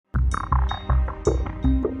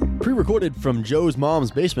Pre-recorded from Joe's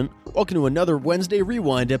mom's basement, welcome to another Wednesday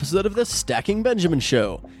Rewind episode of the Stacking Benjamin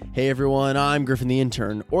Show. Hey everyone, I'm Griffin the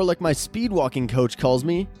Intern, or like my speedwalking coach calls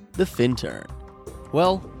me, the Fintern.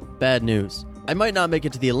 Well, bad news. I might not make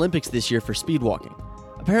it to the Olympics this year for speedwalking.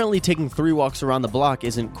 Apparently taking 3 walks around the block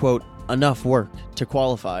isn't, quote, enough work to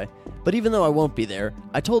qualify, but even though I won't be there,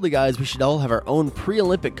 I told the guys we should all have our own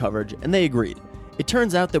pre-Olympic coverage, and they agreed. It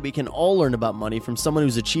turns out that we can all learn about money from someone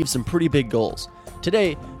who's achieved some pretty big goals.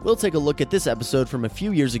 Today, we'll take a look at this episode from a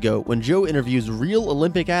few years ago when Joe interviews real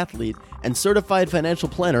Olympic athlete and certified financial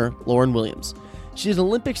planner Lauren Williams. She's an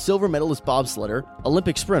Olympic silver medalist bobsledder,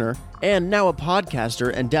 Olympic sprinter, and now a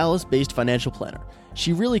podcaster and Dallas-based financial planner.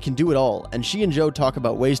 She really can do it all, and she and Joe talk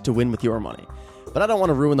about ways to win with your money. But I don't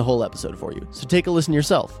want to ruin the whole episode for you, so take a listen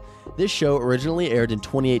yourself. This show originally aired in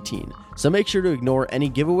 2018, so make sure to ignore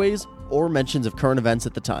any giveaways or mentions of current events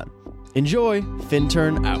at the time. Enjoy!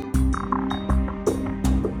 Fintern out.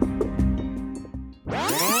 The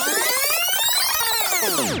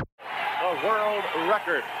world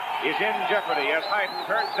record is in jeopardy as Hayden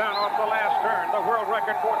turns down off the last turn. The world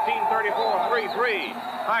record 14:34.33.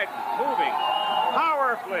 Hayden moving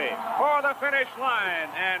powerfully for the finish line,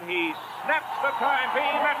 and he snaps the time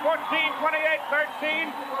beam at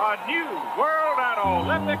 14:28.13. A new world and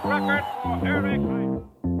Olympic record for Eric Hayden.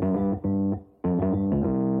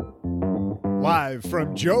 Live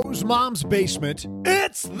from Joe's mom's basement,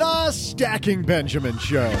 it's the Stacking Benjamin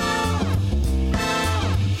Show.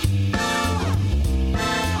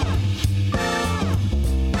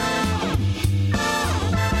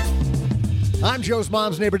 I'm Joe's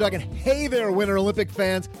mom's neighbor, Doug, and hey there, Winter Olympic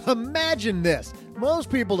fans. Imagine this.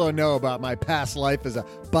 Most people don't know about my past life as a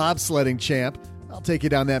bobsledding champ. I'll take you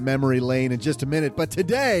down that memory lane in just a minute, but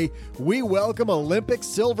today we welcome Olympic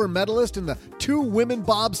silver medalist in the 2-women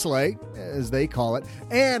bobsleigh, as they call it,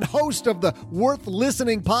 and host of the Worth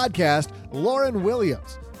Listening podcast, Lauren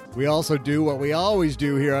Williams. We also do what we always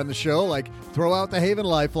do here on the show, like throw out the Haven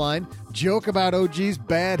Lifeline, joke about OG's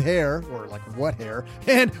bad hair, or like what hair,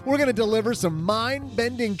 and we're going to deliver some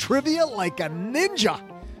mind-bending trivia like a ninja.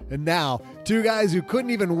 And now, 2 guys who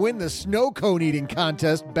couldn't even win the snow cone eating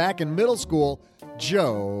contest back in middle school,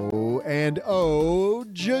 Joe and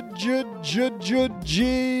O-G.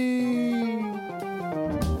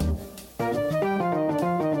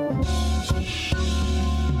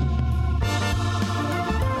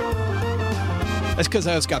 That's because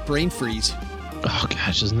I just got brain freeze. Oh,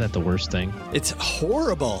 gosh, isn't that the worst thing? It's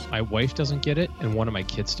horrible. My wife doesn't get it, and one of my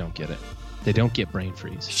kids don't get it. They don't get brain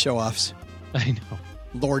freeze. Show-offs. I know.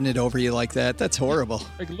 Lording it over you like that. That's horrible.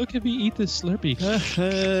 Like, look at me eat this Slurpee.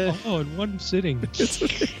 Oh, in one sitting.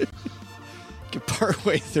 Get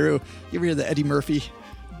partway through. You ever hear the Eddie Murphy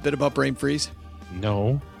bit about brain freeze?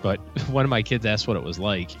 No, but one of my kids asked what it was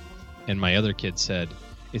like, and my other kid said,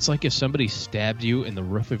 it's like if somebody stabbed you in the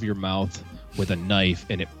roof of your mouth with a knife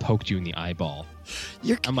and it poked you in the eyeball.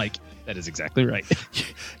 I'm like, that is exactly right.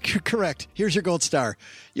 Correct. Here's your gold star.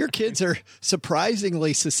 Your kids are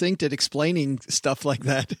surprisingly succinct at explaining stuff like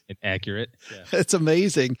that. And accurate. Yeah. It's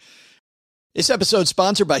amazing. This episode is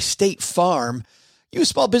sponsored by State Farm. You a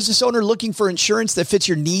small business owner looking for insurance that fits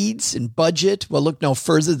your needs and budget? Well, look no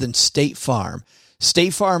further than State Farm.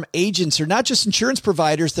 State Farm agents are not just insurance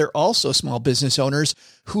providers, they're also small business owners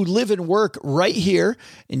who live and work right here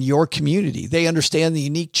in your community. They understand the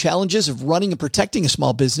unique challenges of running and protecting a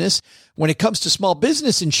small business. When it comes to small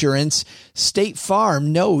business insurance, State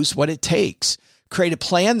Farm knows what it takes. Create a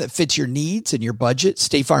plan that fits your needs and your budget.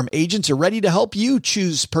 State Farm agents are ready to help you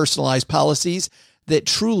choose personalized policies that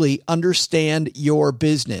truly understand your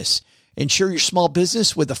business. Insure your small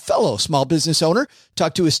business with a fellow small business owner.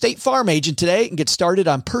 Talk to a State Farm agent today and get started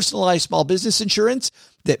on personalized small business insurance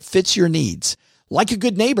that fits your needs. Like a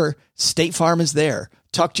good neighbor, State Farm is there.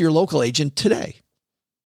 Talk to your local agent today.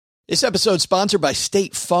 This episode is sponsored by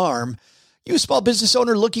State Farm. You a small business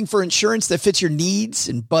owner looking for insurance that fits your needs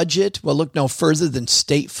and budget? Well, look no further than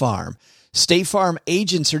State Farm. State Farm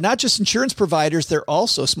agents are not just insurance providers, they're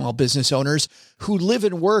also small business owners who live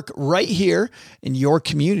and work right here in your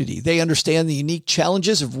community. They understand the unique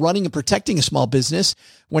challenges of running and protecting a small business.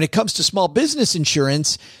 When it comes to small business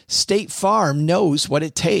insurance, State Farm knows what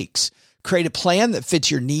it takes. Create a plan that fits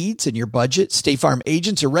your needs and your budget. State Farm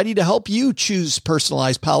agents are ready to help you choose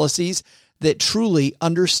personalized policies that truly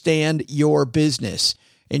understand your business.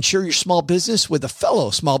 Insure your small business with a fellow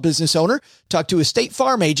small business owner. Talk to a State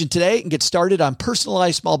Farm agent today and get started on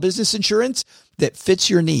personalized small business insurance that fits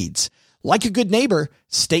your needs. Like a good neighbor,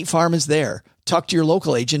 State Farm is there. Talk to your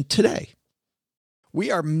local agent today. We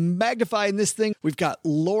are magnifying this thing. We've got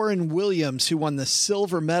Lauren Williams, who won the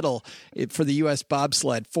silver medal for the U.S.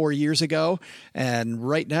 bobsled 4 years ago. And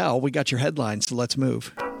right now, we got your headlines, so let's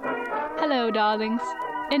move. Hello, darlings.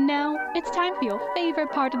 And now, it's time for your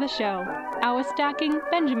favorite part of the show, our Stacking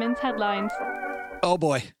Benjamin's headlines. Oh,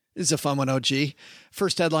 boy. This is a fun one, OG.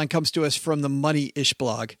 First headline comes to us from the Money-ish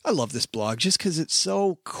blog. I love this blog just because it's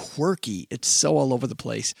so quirky. It's so all over the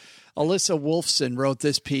place. Alyssa Wolfson wrote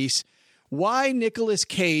this piece. Why Nicolas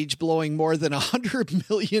Cage blowing more than $100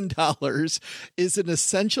 million is an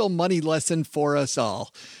essential money lesson for us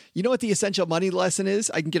all. You know what the essential money lesson is?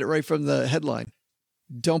 I can get it right from the headline.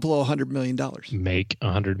 Don't blow $100 million. Make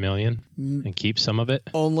 $100 million and keep some of it.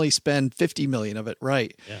 Only spend $50 million of it.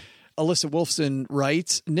 Right. Yeah. Alyssa Wolfson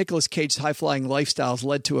writes, Nicolas Cage's high-flying lifestyles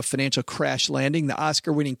led to a financial crash landing. The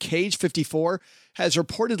Oscar-winning Cage, 54, has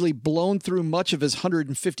reportedly blown through much of his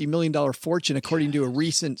 $150 million fortune, according to a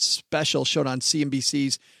recent special shown on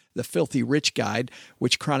CNBC's The Filthy Rich Guide,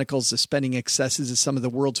 which chronicles the spending excesses of some of the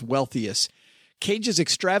world's wealthiest. Cage's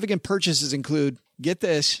extravagant purchases include, get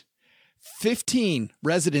this, 15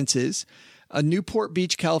 residences, a Newport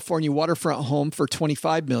Beach, California waterfront home for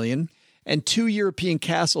 $25 million, and 2 European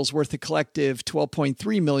castles worth a collective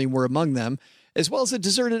 $12.3 million were among them, as well as a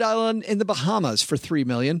deserted island in the Bahamas for $3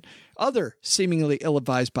 million, other seemingly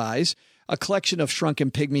ill-advised buys, a collection of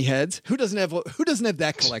shrunken pygmy heads. Who doesn't have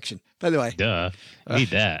that collection, by the way? Duh. Need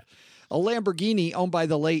that. A Lamborghini owned by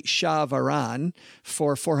the late Shah of Iran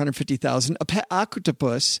for $450,000, a pet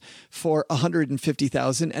octopus for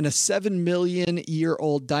 $150,000, and a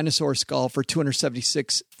 7-million-year-old dinosaur skull for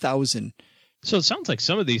 $276,000. So it sounds like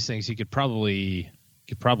some of these things you could probably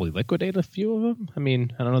liquidate a few of them. I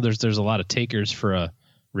mean, I don't know. There's a lot of takers for a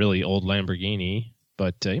really old Lamborghini,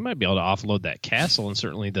 but you might be able to offload that castle and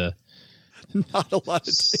certainly not a lot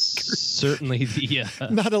of takers. Certainly the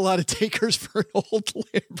not a lot of takers for an old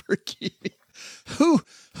Lamborghini.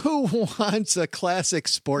 Who wants a classic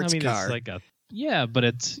sports car? It's like but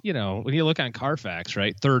it's, when you look on Carfax,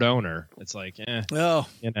 right? Third owner, it's like, of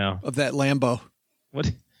that Lambo.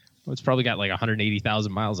 What? Well, it's probably got like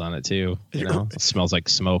 180,000 miles on it too. It smells like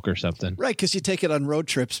smoke or something. Right, because you take it on road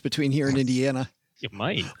trips between here and Indiana. You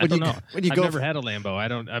might. I don't know. I've never had a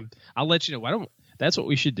Lambo. I'll let you know. That's what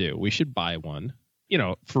we should do. We should buy one,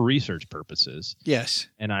 for research purposes. Yes.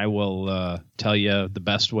 And I will tell you the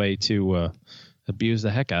best way to abuse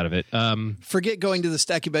the heck out of it. Forget going to the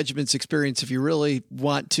Stacking Benjamins experience. If you really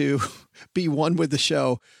want to be one with the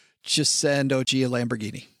show, just send OG a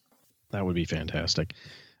Lamborghini. That would be fantastic.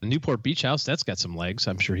 The Newport Beach House, that's got some legs.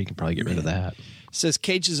 I'm sure he can probably get rid of that. Says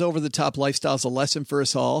Cage's over-the-top lifestyle is a lesson for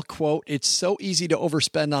us all. Quote, it's so easy to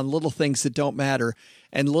overspend on little things that don't matter,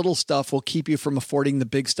 and little stuff will keep you from affording the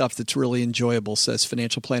big stuff that's really enjoyable, says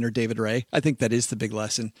financial planner David Ray. I think that is the big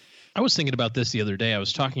lesson. I was thinking about this the other day. I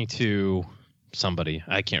was talking to somebody,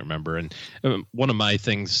 I can't remember, and one of my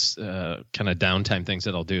things, kind of downtime things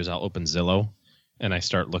that I'll do is I'll open Zillow, and I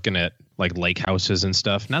start looking at like lake houses and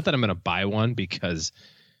stuff. Not that I'm going to buy one because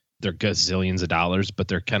they're gazillions of dollars, but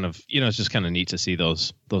they're kind of, it's just kind of neat to see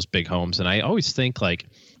those big homes. And I always think like,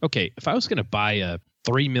 okay, if I was going to buy a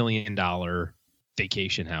 $3 million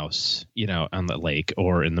vacation house, on the lake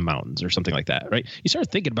or in the mountains or something like that, right? You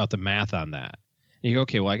start thinking about the math on that. And you go,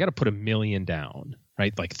 okay, well, I got to put $1 million down,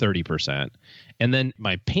 right? Like 30%. And then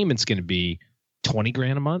my payment's going to be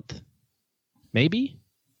 $20,000 a month, maybe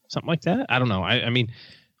something like that. I don't know. I mean,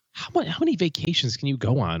 how many vacations can you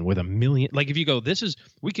go on with $1 million? Like if you go,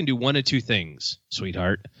 we can do one of two things,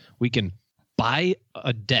 sweetheart. We can buy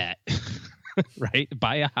a debt, right?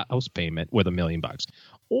 Buy a house payment with $1 million,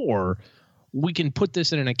 or we can put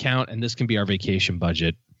this in an account and this can be our vacation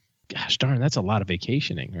budget. Gosh darn, that's a lot of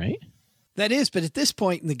vacationing, right? That is, but at this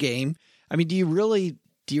point in the game, I mean, do you really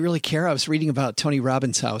care? I was reading about Tony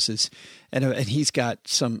Robbins' houses, and he's got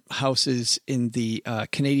some houses in the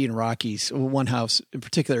Canadian Rockies. One house in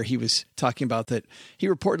particular, he was talking about that he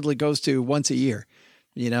reportedly goes to once a year.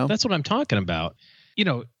 That's what I'm talking about.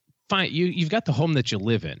 Fine, you've got the home that you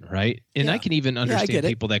live in, right? And I can even understand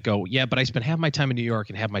people that go, yeah, but I spend half my time in New York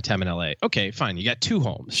and half my time in LA. Okay, fine, you got two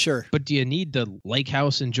homes. Sure. But do you need the lake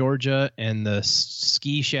house in Georgia and the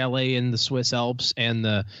ski chalet in the Swiss Alps and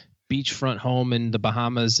the beachfront home in the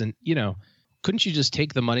Bahamas? And, couldn't you just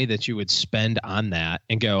take the money that you would spend on that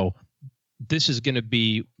and go, this is going to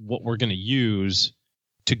be what we're going to use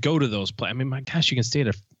to go to those places? I mean, my gosh, you can stay at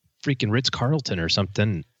a freaking Ritz-Carlton or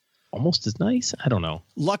something. almost as nice. I don't know.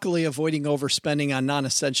 Luckily, avoiding overspending on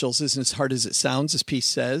non-essentials isn't as hard as it sounds, as Pete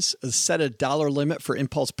says. Set a dollar limit for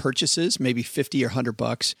impulse purchases, maybe $50 or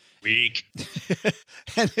 $100. Weak.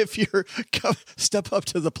 And if you're step up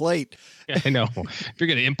to the plate. Yeah, I know. If you're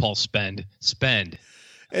going to impulse spend.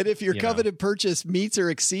 And if your coveted purchase meets or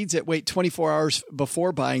exceeds it, wait 24 hours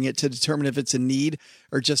before buying it to determine if it's a need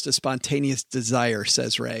or just a spontaneous desire,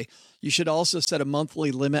 says Ray. You should also set a monthly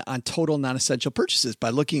limit on total non-essential purchases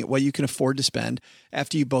by looking at what you can afford to spend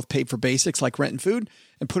after you both paid for basics like rent and food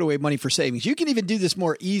and put away money for savings. You can even do this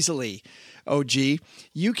more easily, OG.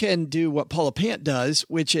 You can do what Paula Pant does,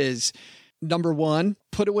 which is, number one,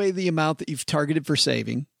 put away the amount that you've targeted for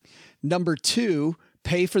saving. Number two,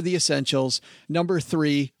 pay for the essentials. Number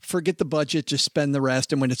three, forget the budget, just spend the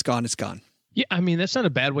rest, and when it's gone, it's gone. Yeah, I mean, that's not a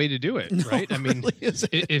bad way to do it, right? No, I mean, really isn't.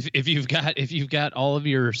 if you've got all of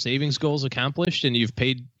your savings goals accomplished and you've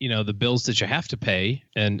paid, the bills that you have to pay,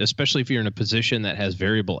 and especially if you're in a position that has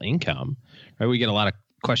variable income, right? We get a lot of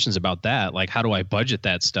questions about that, like how do I budget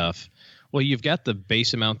that stuff? Well, you've got the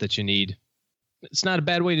base amount that you need. It's not a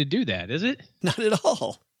bad way to do that, is it? Not at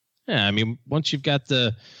all. Yeah, I mean, once you've got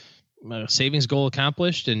the savings goal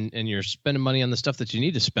accomplished and you're spending money on the stuff that you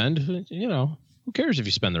need to spend, who cares if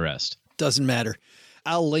you spend the rest? Doesn't matter.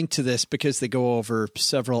 I'll link to this because they go over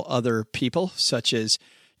several other people, such as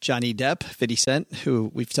Johnny Depp, 50 Cent,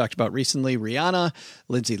 who we've talked about recently, Rihanna,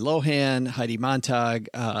 Lindsay Lohan, Heidi Montag,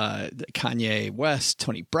 Kanye West,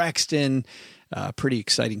 Tony Braxton. Pretty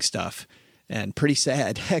exciting stuff and pretty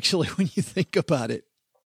sad, actually, when you think about it.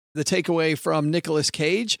 The takeaway from Nicolas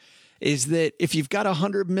Cage is that if you've got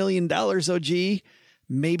 $100 million, OG,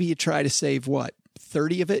 maybe you try to save what?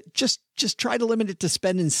 30 of it. Just try to limit it to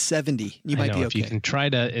spending 70. You might be okay. If you can try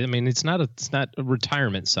to, I mean, it's not a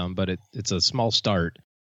retirement sum, but it's a small start.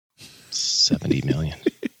 70 million.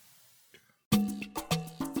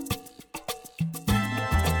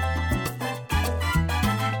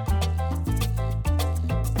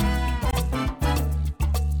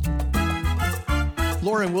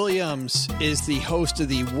 Lauren Williams is the host of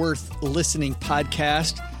the Worth Listening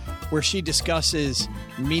podcast, where she discusses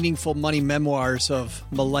meaningful money memoirs of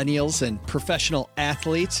millennials and professional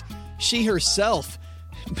athletes. She herself,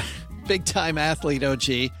 big-time athlete,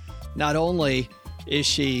 OG. Not only is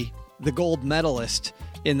she the gold medalist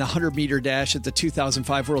in the 100-meter dash at the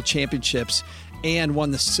 2005 World Championships and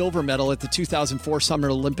won the silver medal at the 2004 Summer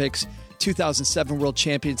Olympics, 2007 World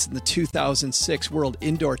Champions, and the 2006 World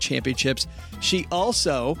Indoor Championships, she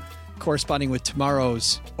also, corresponding with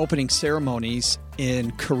tomorrow's opening ceremonies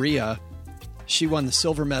in Korea, she won the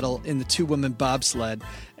silver medal in the two-women bobsled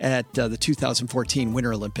at the 2014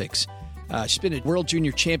 Winter Olympics. She's been a World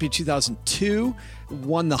Junior Champion 2002,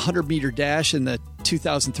 won the 100-meter dash in the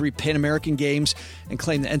 2003 Pan American Games, and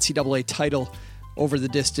claimed the NCAA title over the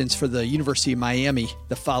distance for the University of Miami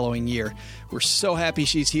the following year. We're so happy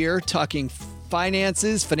she's here talking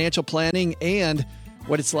finances, financial planning, and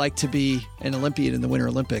what it's like to be an Olympian in the Winter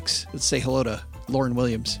Olympics. Let's say hello to Lauren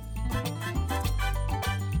Williams.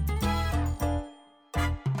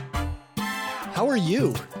 How are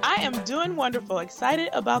you? I am doing wonderful. Excited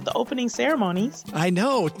about the opening ceremonies. I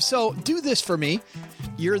know. So do this for me.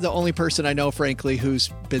 You're the only person I know, frankly, who's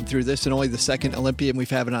been through this, and only the second Olympian we've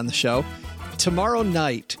had on the show. Tomorrow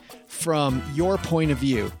night, from your point of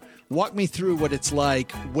view, walk me through what it's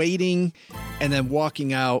like waiting and then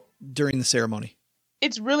walking out during the ceremony.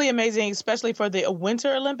 It's really amazing, especially for the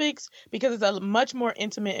Winter Olympics, because it's a much more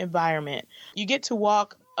intimate environment. You get to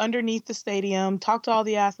walk underneath the stadium, talk to all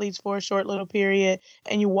the athletes for a short little period,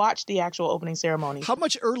 and you watch the actual opening ceremony. How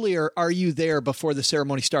much earlier are you there before the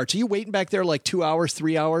ceremony starts? Are you waiting back there like 2 hours,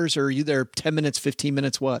 3 hours, or are you there 10 minutes, 15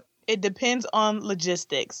 minutes, what? It depends on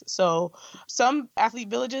logistics. So some athlete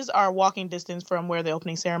villages are walking distance from where the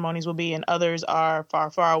opening ceremonies will be, and others are far,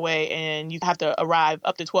 far away, and you have to arrive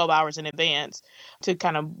up to 12 hours in advance to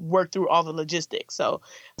kind of work through all the logistics. So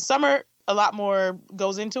summer, a lot more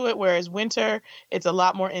goes into it, whereas winter, it's a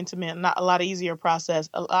lot more intimate, not a lot easier process,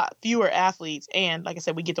 a lot fewer athletes, and like I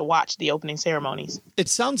said, we get to watch the opening ceremonies. It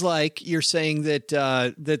sounds like you're saying that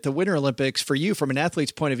that the Winter Olympics, for you, from an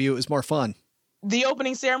athlete's point of view, is more fun. The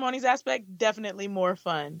opening ceremonies aspect, definitely more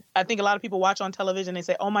fun. I think a lot of people watch on television, they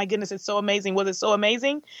say, oh my goodness, it's so amazing. Was it so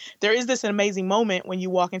amazing? There is this amazing moment when you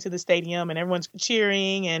walk into the stadium and everyone's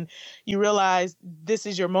cheering and you realize this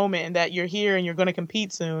is your moment and that you're here and you're going to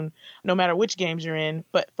compete soon, no matter which games you're in.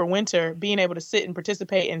 But for winter, being able to sit and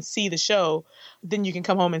participate and see the show, then you can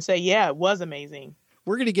come home and say, yeah, it was amazing.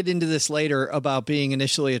 We're going to get into this later about being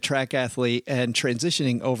initially a track athlete and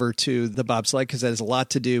transitioning over to the bobsled, because that has a lot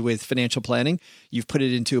to do with financial planning. You've put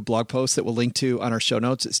it into a blog post that we'll link to on our show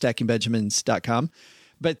notes at stackingbenjamins.com.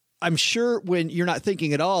 But I'm sure when you're not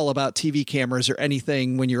thinking at all about TV cameras or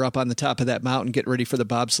anything when you're up on the top of that mountain getting ready for the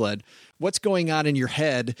bobsled, what's going on in your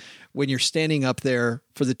head when you're standing up there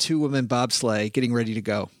for the 2-woman bobsleigh getting ready to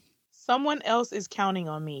go? Someone else is counting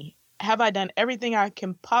on me. Have I done everything I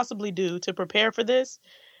can possibly do to prepare for this?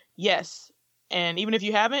 Yes. And even if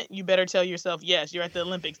you haven't, you better tell yourself, yes, you're at the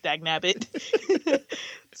Olympics, dagnabbit.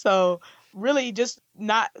 So really just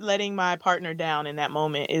not letting my partner down in that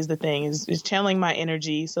moment is the thing, is channeling my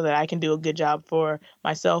energy so that I can do a good job for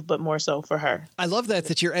myself, but more so for her. I love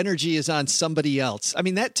that your energy is on somebody else. I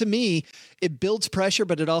mean, that to me, it builds pressure,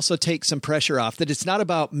 but it also takes some pressure off, that it's not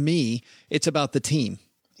about me, it's about the team.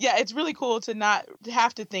 Yeah, it's really cool to not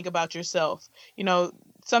have to think about yourself. You know,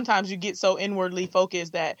 sometimes you get so inwardly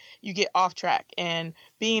focused that you get off track, and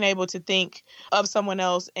being able to think of someone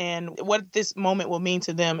else and what this moment will mean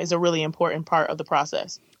to them is a really important part of the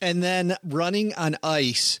process. And then running on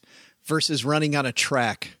ice versus running on a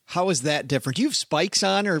track, how is that different? Do you have spikes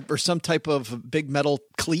on or some type of big metal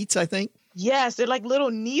cleats, I think? Yes, they're like little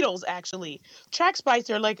needles, actually. Track spikes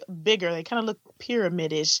are like bigger. They kind of look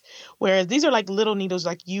pyramid-ish, whereas these are like little needles,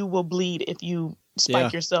 like you will bleed if you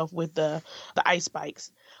spike yourself with the ice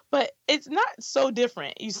spikes. But it's not so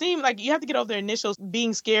different. You seem like you have to get over the initial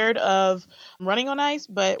being scared of running on ice,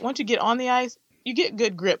 but once you get on the ice, you get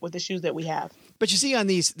good grip with the shoes that we have. But you see on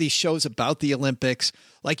these shows about the Olympics,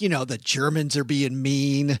 like, you know, the Germans are being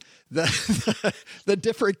mean, the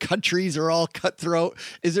different countries are all cutthroat.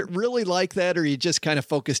 Is it really like that, or are you just kind of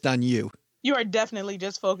focused on you? You are definitely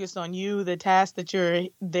just focused on you, the task that you're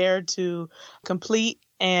there to complete.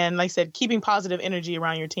 And like I said, keeping positive energy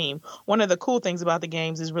around your team. One of the cool things about the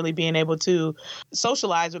games is really being able to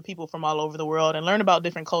socialize with people from all over the world and learn about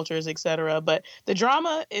different cultures, etc. But the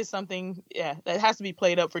drama is something, that has to be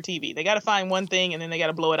played up for TV. They got to find one thing and then they got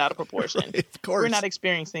to blow it out of proportion. Right, of course. We're not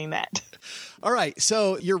experiencing that. All right.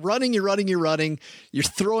 So you're running. You're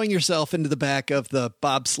throwing yourself into the back of the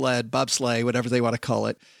bobsleigh, whatever they want to call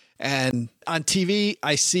it. And on TV,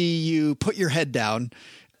 I see you put your head down.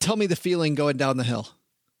 Tell me the feeling going down the hill.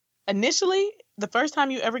 Initially, the first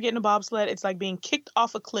time you ever get in a bobsled, it's like being kicked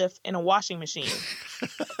off a cliff in a washing machine.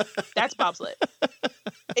 That's bobsled.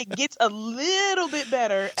 It gets a little bit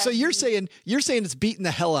better. So you're saying it's beating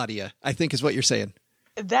the hell out of you, I think is what you're saying.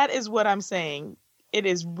 That is what I'm saying. It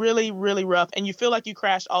is really, really rough. And you feel like you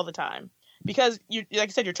crash all the time because you, like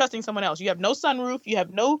I said, you're trusting someone else. You have no sunroof. You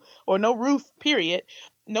have no roof, period.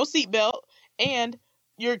 No seatbelt. And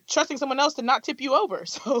you're trusting someone else to not tip you over.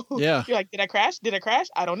 So you're like, did I crash?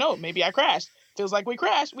 I don't know. Maybe I crashed. Feels like we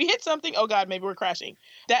crashed. We hit something. Oh God, maybe we're crashing.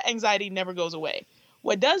 That anxiety never goes away.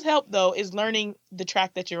 What does help though is learning the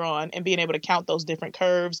track that you're on and being able to count those different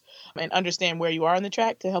curves and understand where you are on the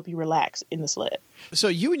track to help you relax in the sled. So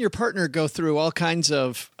you and your partner go through all kinds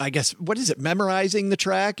of, I guess, what is it, memorizing the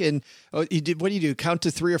track? And what do you do? Count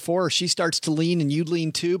to 3 or 4, or she starts to lean and you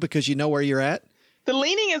lean too because you know where you're at? The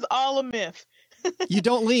leaning is all a myth. You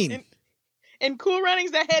don't lean. In Cool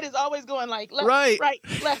Runnings, that head is always going like left, right,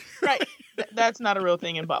 left, right. That's not a real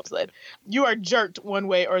thing in bobsled. You are jerked one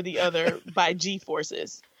way or the other by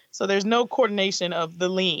G-forces. So there's no coordination of the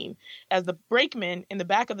lean. As the brakeman in the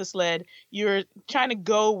back of the sled, you're trying to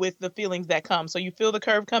go with the feelings that come. So you feel the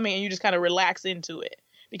curve coming and you just kind of relax into it.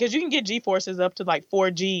 Because you can get G-forces up to like 4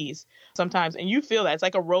 Gs sometimes, and you feel that. It's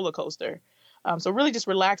like a roller coaster. So really just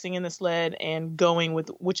relaxing in the sled and going with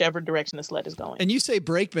whichever direction the sled is going. And you say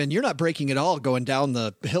brakeman, you're not braking at all going down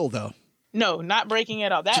the hill, though. No, not braking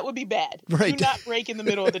at all. That would be bad. Right. Do not brake in the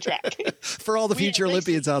middle of the track. For all the future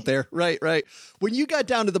Olympians out there. Right. When you got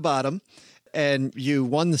down to the bottom and you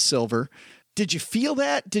won the silver, did you feel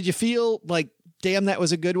that? Did you feel like, damn, that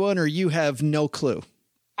was a good one, or you have no clue?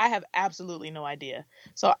 I have absolutely no idea.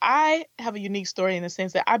 So I have a unique story in the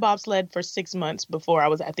sense that I bobsled for 6 months before I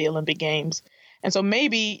was at the Olympic Games. And so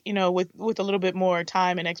maybe, with a little bit more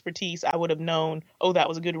time and expertise, I would have known, oh, that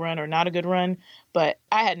was a good run or not a good run. But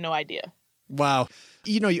I had no idea. Wow.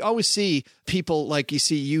 You always see people like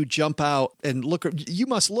you jump out and look, you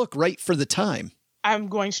must look right for the time. I'm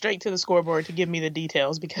going straight to the scoreboard to give me the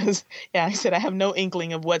details because, I said I have no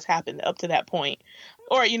inkling of what's happened up to that point.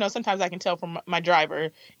 Or, sometimes I can tell from my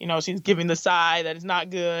driver, she's giving the sigh that it's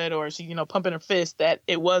not good, or she, pumping her fist that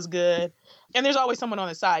it was good. And there's always someone on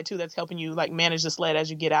the side, too, that's helping you like manage the sled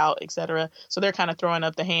as you get out, et cetera. So they're kind of throwing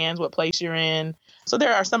up the hands, what place you're in. So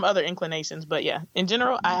there are some other inclinations. But yeah, in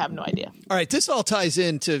general, I have no idea. All right. This all ties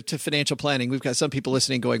into financial planning. We've got some people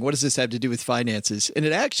listening going, what does this have to do with finances? And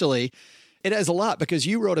it has a lot, because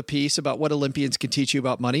you wrote a piece about what Olympians can teach you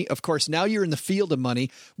about money. Of course, now you're in the field of money.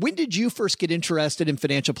 When did you first get interested in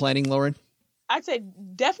financial planning, Lauren? I'd say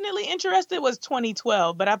definitely interested was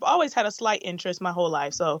 2012, but I've always had a slight interest my whole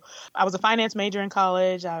life. So I was a finance major in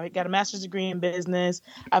college. I got a master's degree in business.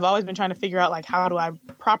 I've always been trying to figure out, like, how do I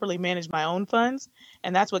properly manage my own funds?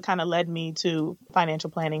 And that's what kind of led me to financial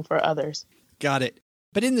planning for others. Got it.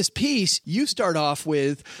 But in this piece, you start off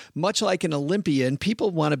with, much like an Olympian,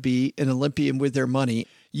 people want to be an Olympian with their money.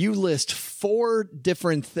 You list 4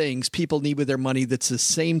 different things people need with their money that's the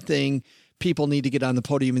same thing people need to get on the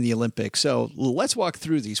podium in the Olympics. So let's walk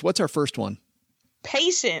through these. What's our first one?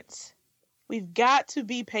 Patience. We've got to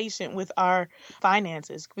be patient with our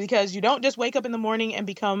finances, because you don't just wake up in the morning and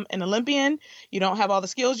become an Olympian. You don't have all the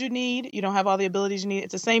skills you need. You don't have all the abilities you need.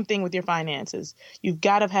 It's the same thing with your finances. You've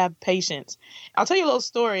got to have patience. I'll tell you a little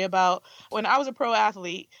story about when I was a pro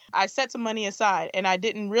athlete. I set some money aside, and I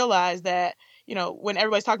didn't realize that, you know, when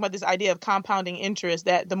everybody's talking about this idea of compounding interest,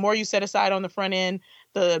 that the more you set aside on the front end,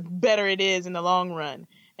 the better it is in the long run.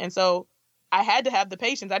 And so I had to have the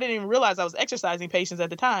patience. I didn't even realize I was exercising patience at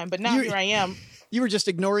the time, but now here I am. You were just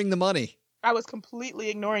ignoring the money. I was completely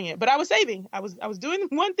ignoring it, but I was saving. I was doing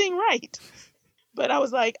one thing right. But I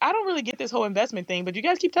was like, I don't really get this whole investment thing, but you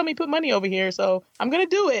guys keep telling me put money over here, so I'm going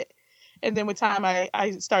to do it. And then with time,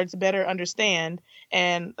 I started to better understand.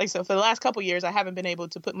 And like, so for the last couple of years, I haven't been able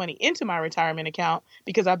to put money into my retirement account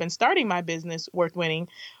because I've been starting my business, Worth Winning.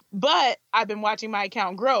 But I've been watching my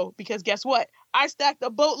account grow because guess what? I stacked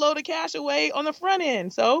a boatload of cash away on the front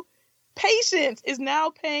end. So patience is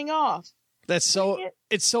now paying off. It's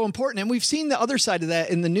so important. And we've seen the other side of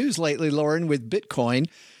that in the news lately, Lauren, with Bitcoin.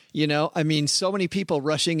 You know, I mean, so many people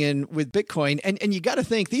rushing in with Bitcoin. And you got to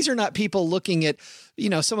think, these are not people looking at, you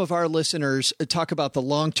know, some of our listeners talk about the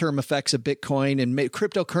long-term effects of Bitcoin, and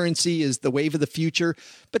cryptocurrency is the wave of the future.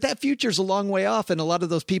 But that future is a long way off, and a lot of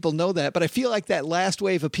those people know that. But I feel like that last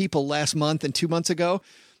wave of people last month and 2 months ago,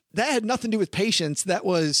 that had nothing to do with patience. That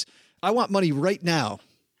was, I want money right now.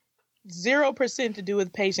 0% to do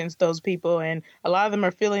with patience, those people, and a lot of them are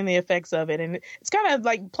feeling the effects of it. And it's kind of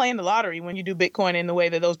like playing the lottery when you do Bitcoin in the way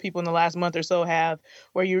that those people in the last month or so have,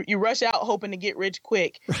 where you rush out hoping to get rich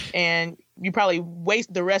quick, and you probably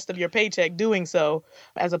waste the rest of your paycheck doing so,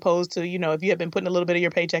 as opposed to, you know, if you had been putting a little bit of your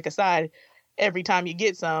paycheck aside every time you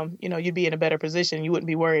get some, you know, you'd be in a better position. You wouldn't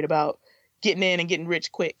be worried about getting in and getting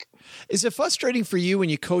rich quick. Is it frustrating for you when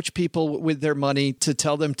you coach people with their money to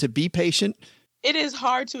tell them to be patient? It is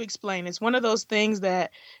hard to explain. It's one of those things that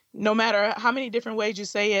no matter how many different ways you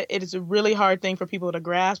say it, it is a really hard thing for people to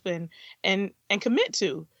grasp and commit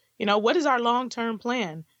to. You know, what is our long-term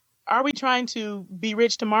plan? Are we trying to be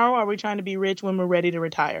rich tomorrow? Or are we trying to be rich when we're ready to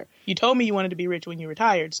retire? You told me you wanted to be rich when you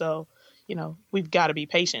retired. So, you know, we've got to be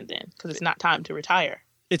patient then, because it's not time to retire.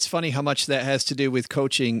 It's funny how much that has to do with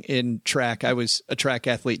coaching in track. I was a track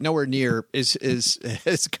athlete, nowhere near as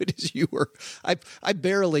good as you were. I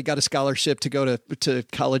barely got a scholarship to go to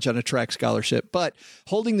college on a track scholarship, but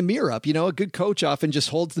holding the mirror up, you know, a good coach often just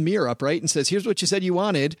holds the mirror up, right? And says, here's what you said you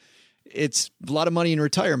wanted. It's a lot of money in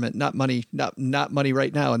retirement, not money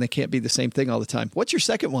right now. And they can't be the same thing all the time. What's your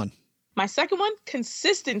second one? My second one,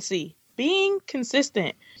 consistency. Being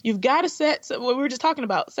consistent. You've got to set what we were just talking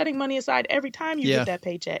about, setting money aside every time you get that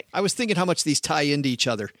paycheck. I was thinking how much these tie into each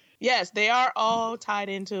other. Yes, they are all tied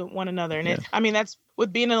into one another. And that's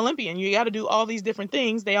with being an Olympian. You got to do all these different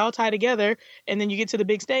things. They all tie together. And then you get to the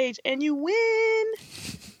big stage and you win.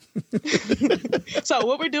 So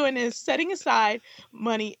what we're doing is setting aside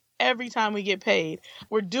money every time we get paid.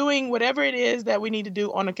 We're doing whatever it is that we need to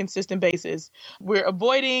do on a consistent basis. We're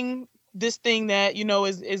avoiding this thing that, you know,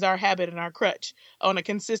 is our habit and our crutch on a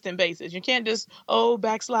consistent basis. You can't just,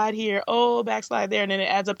 backslide here, backslide there, and then it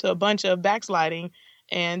adds up to a bunch of backsliding.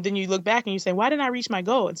 And then you look back and you say, why didn't I reach my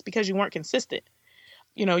goal? It's because you weren't consistent.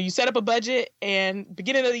 You know, you set up a budget and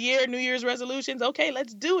beginning of the year, New Year's resolutions, okay,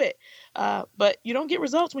 let's do it. But you don't get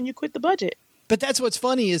results when you quit the budget. But that's what's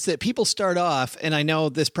funny is that people start off, and I know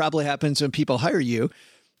this probably happens when people hire you,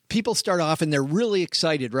 people start off and they're really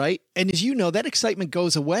excited, right? And as you know, that excitement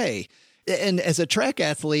goes away. And as a track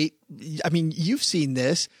athlete, I mean, you've seen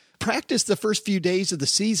this. Practice the first few days of the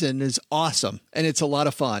season is awesome and it's a lot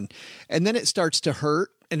of fun. And then it starts to hurt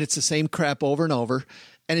and it's the same crap over and over.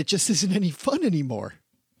 And it just isn't any fun anymore.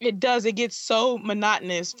 It does. It gets so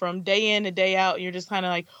monotonous from day in to day out. You're just kind of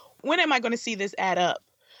like, when am I going to see this add up?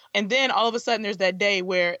 And then all of a sudden there's that day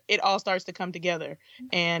where it all starts to come together.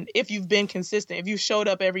 And if you've been consistent, if you showed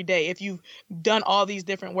up every day, if you've done all these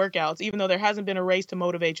different workouts, even though there hasn't been a race to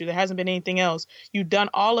motivate you, there hasn't been anything else, you've done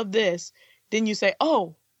all of this, then you say,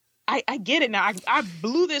 I get it now. I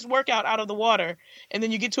blew this workout out of the water. And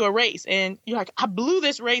then you get to a race and you're like, I blew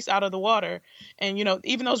this race out of the water. And, you know,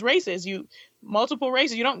 even those races, multiple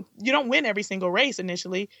races. You don't win every single race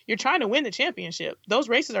initially. You're trying to win the championship. Those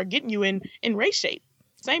races are getting you in race shape.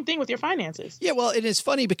 Same thing with your finances. Yeah, well, it is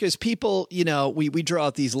funny because people, we draw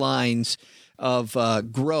out these lines of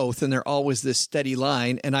growth, and they're always this steady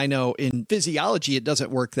line. And I know in physiology, it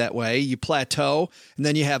doesn't work that way. You plateau, and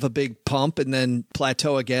then you have a big pump, and then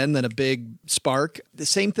plateau again, then a big spark. The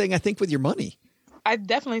same thing, I think, with your money. I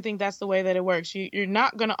definitely think that's the way that it works. You're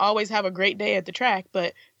not going to always have a great day at the track,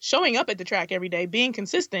 but showing up at the track every day, being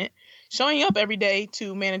consistent, showing up every day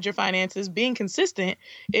to manage your finances, being consistent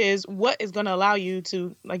is what is going to allow you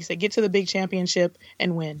to, like I said, get to the big championship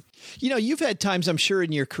and win. You've had times, I'm sure,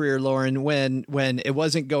 in your career, Lauren, when it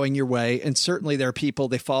wasn't going your way. And certainly there are people,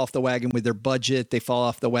 they fall off the wagon with their budget. They fall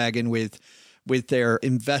off the wagon with their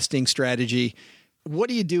investing strategy. What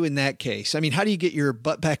do you do in that case? I mean, how do you get your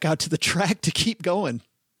butt back out to the track to keep going?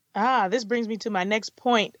 This brings me to my next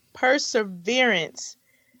point, perseverance.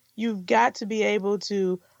 You've got to be able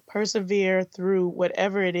to persevere through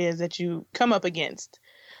whatever it is that you come up against.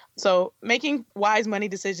 So making wise money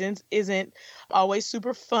decisions isn't always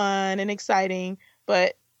super fun and exciting,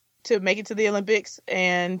 but to make it to the Olympics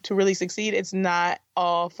and to really succeed, it's not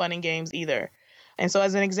all fun and games either. And so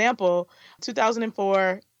as an example,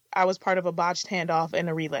 2004, I was part of a botched handoff and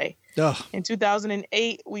a relay. Ugh. In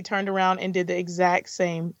 2008, we turned around and did the exact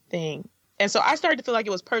same thing. And so I started to feel like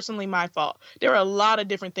it was personally my fault. There were a lot of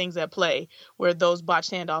different things at play where those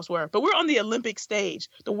botched handoffs were. But we're on the Olympic stage.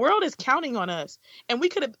 The world is counting on us. And we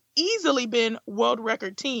could have easily been world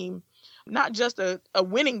record team, not just a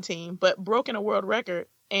winning team, but broken a world record.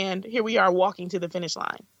 And here we are walking to the finish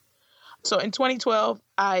line. So in 2012,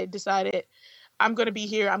 I decided I'm going to be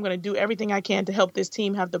here. I'm going to do everything I can to help this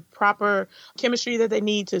team have the proper chemistry that they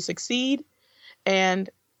need to succeed. And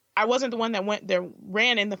I wasn't the one that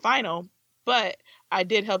ran in the final, but I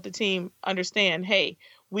did help the team understand, hey,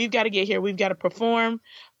 we've got to get here. We've got to perform.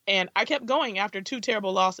 And I kept going after 2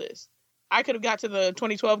 terrible losses. I could have got to the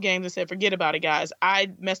 2012 games and said, forget about it, guys.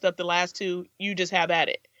 I messed up the last 2. You just have at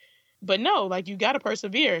it. But no, you got to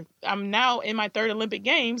persevere. I'm now in my 3rd Olympic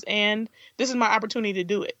Games, and this is my opportunity to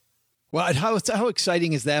do it. Well, and how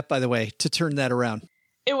exciting is that, by the way, to turn that around?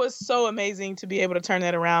 It was so amazing to be able to turn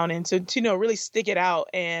that around and to really stick it out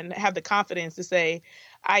and have the confidence to say,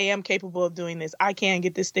 I am capable of doing this. I can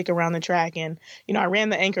get this stick around the track. And, I ran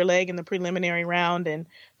the anchor leg in the preliminary round, and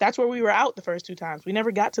that's where we were out the first 2 times. We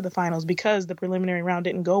never got to the finals because the preliminary round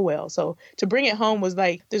didn't go well. So to bring it home was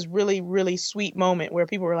like this really, really sweet moment where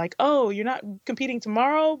people were like, oh, you're not competing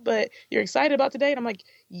tomorrow, but you're excited about today. And I'm like,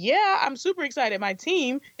 yeah, I'm super excited. My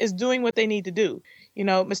team is doing what they need to do.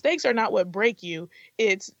 Mistakes are not what break you.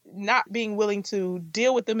 It's not being willing to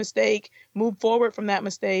deal with the mistake, move forward from that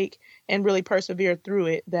mistake, and really persevere through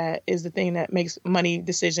it. That is the thing that makes money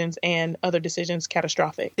decisions and other decisions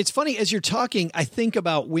catastrophic. It's funny, as you're talking, I think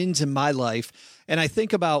about wins in my life, and I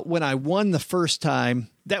think about when I won the first time.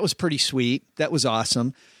 That was pretty sweet. That was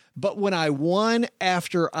awesome. But when I won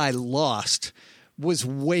after I lost was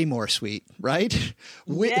way more sweet, right?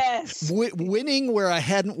 Yes. Winning where I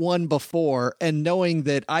hadn't won before and knowing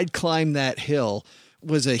that I'd climb that hill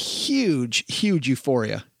was a huge, huge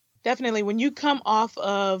euphoria. Definitely. When you come off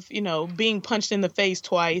of, being punched in the face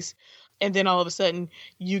twice, and then all of a sudden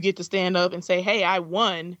you get to stand up and say, hey, I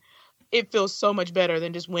won, it feels so much better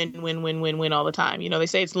than just win all the time. They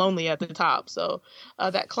say it's lonely at the top. So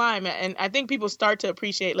that climb, and I think people start to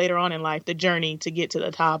appreciate later on in life the journey to get to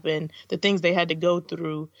the top and the things they had to go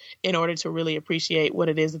through in order to really appreciate what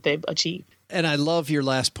it is that they've achieved. And I love your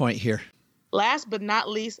last point here. Last but not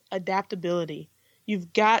least, adaptability.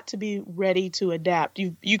 You've got to be ready to adapt.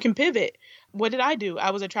 You can pivot. What did I do?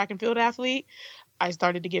 I was a track and field athlete. I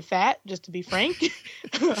started to get fat, just to be frank.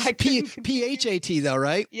 PHAT though,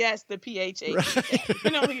 right? Yes, the PHAT.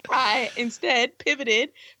 Right. I instead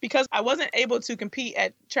pivoted because I wasn't able to compete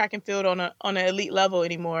at track and field on an elite level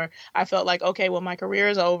anymore. I felt like, okay, well, my career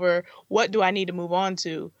is over. What do I need to move on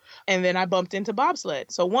to? And then I bumped into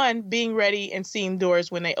bobsled. So 1, being ready and seeing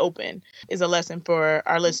doors when they open is a lesson for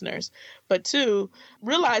our listeners. But 2,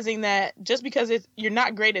 realizing that just because you're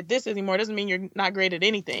not great at this anymore doesn't mean you're not great at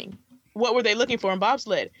anything. What were they looking for in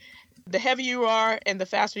bobsled? The heavier you are and the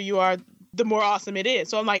faster you are, the more awesome it is.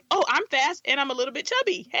 So I'm like, oh, I'm fast and I'm a little bit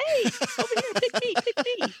chubby. Hey, over here, pick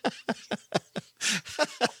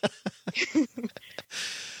me.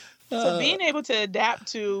 So being able to adapt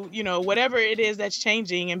to, whatever it is that's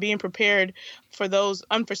changing and being prepared for those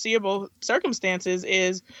unforeseeable circumstances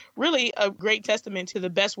is really a great testament to the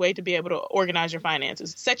best way to be able to organize your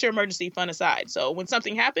finances. Set your emergency fund aside. So when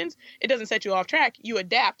something happens, it doesn't set you off track. You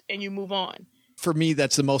adapt and you move on. for me,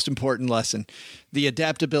 that's the most important lesson. The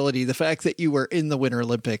adaptability, the fact that you were in the Winter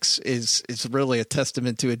Olympics is really a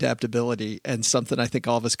testament to adaptability and something I think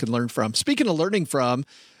all of us can learn from. Speaking of learning from,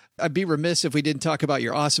 I'd be remiss if we didn't talk about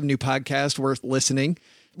your awesome new podcast, Worth Listening.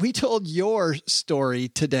 We told your story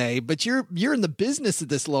today, but you're in the business of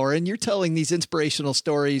this, Lauren. You're telling these inspirational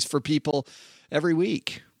stories for people every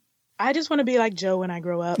week. I just want to be like Joe when I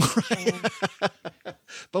grow up.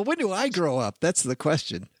 But when do I grow up? That's the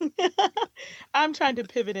question. I'm trying to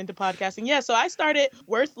pivot into podcasting. Yeah, so I started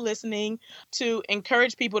Worth Listening to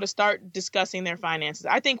encourage people to start discussing their finances.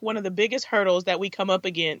 I think one of the biggest hurdles that we come up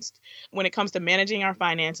against when it comes to managing our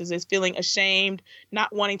finances is feeling ashamed,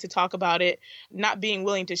 not wanting to talk about it, not being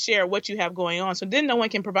willing to share what you have going on. So then no one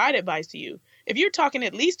can provide advice to you. If you're talking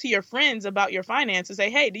at least to your friends about your finances, say,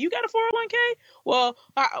 hey, do you got a 401k? Well,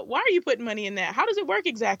 why are you putting money in that? How does it work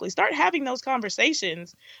exactly? Start having those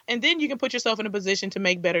conversations, and then you can put yourself in a position to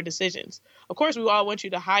make better decisions. Of course, we all want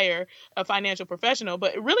you to hire a financial professional,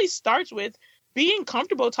 but it really starts with being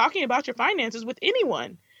comfortable talking about your finances with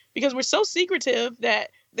anyone, because we're so secretive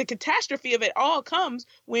that the catastrophe of it all comes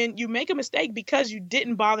when you make a mistake because you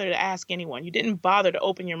didn't bother to ask anyone. You didn't bother to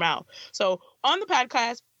open your mouth. So on the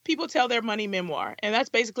podcast, people tell their money memoir, and that's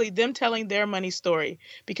basically them telling their money story,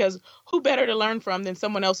 because who better to learn from than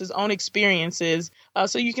someone else's own experiences?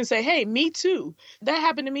 So you can say, hey, me too. That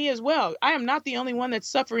happened to me as well. I am not the only one that's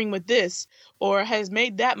suffering with this or has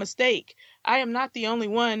made that mistake. I am not the only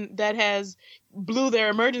one that has blew their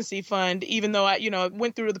emergency fund, even though I,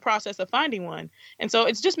 went through the process of finding one. And so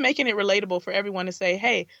it's just making it relatable for everyone to say,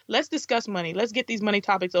 hey, let's discuss money. Let's get these money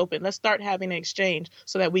topics open. Let's start having an exchange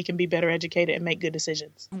so that we can be better educated and make good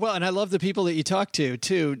decisions. Well, and I love the people that you talk to,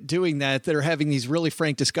 too, doing that are having these really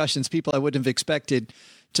frank discussions, people I wouldn't have expected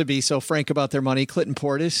to be so frank about their money. Clinton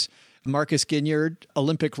Portis, Marcus Ginyard,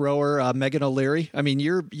 Olympic rower Megan O'Leary. I mean,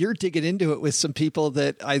 you're digging into it with some people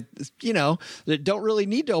that that don't really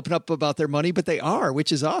need to open up about their money, but they are,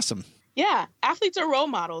 which is awesome. Yeah, athletes are role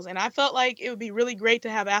models, and I felt like it would be really great to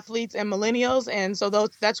have athletes and millennials, and so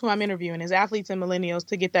that's who I'm interviewing, is athletes and millennials,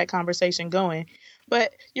 to get that conversation going.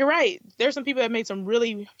 But you're right. There's some people that made some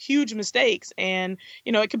really huge mistakes, and,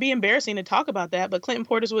 it could be embarrassing to talk about that. But Clinton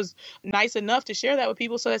Portis was nice enough to share that with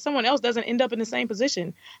people so that someone else doesn't end up in the same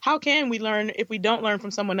position. How can we learn if we don't learn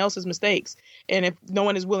from someone else's mistakes? And if no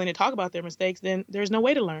one is willing to talk about their mistakes, then there's no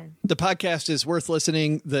way to learn. The podcast is Worth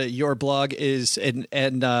Listening. Your blog is, and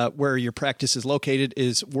where your practice is located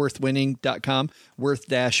is worthwinning.com,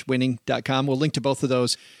 worth-winning.com. We'll link to both of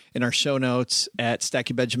those in our show notes at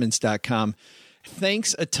stackingbenjamins.com.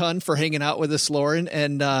 Thanks a ton for hanging out with us, Lauren.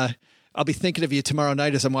 And I'll be thinking of you tomorrow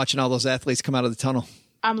night as I'm watching all those athletes come out of the tunnel.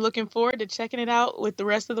 I'm looking forward to checking it out with the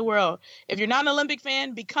rest of the world. If you're not an Olympic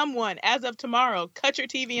fan, become one. As of tomorrow, cut your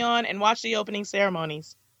TV on and watch the opening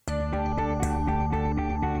ceremonies.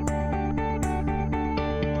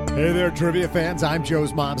 Hey there, trivia fans. I'm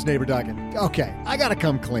Joe's mom's neighbor, Duggan. Okay, I gotta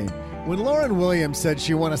come clean. When Lauren Williams said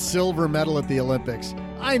she won a silver medal at the Olympics,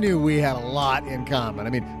 I knew we had a lot in common. I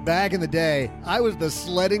mean, back in the day, I was the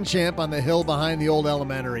sledding champ on the hill behind the old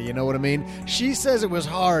elementary, you know what I mean? She says it was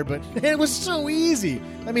hard, but it was so easy.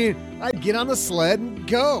 I mean, I'd get on the sled and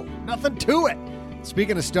go. Nothing to it.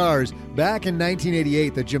 Speaking of stars, back in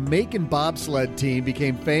 1988, the Jamaican bobsled team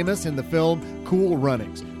became famous in the film Cool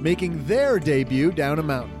Runnings, making their debut down a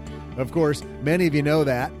mountain. Of course, many of you know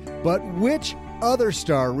that, but which other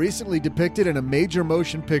star recently depicted in a major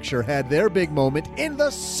motion picture had their big moment in the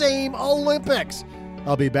same Olympics?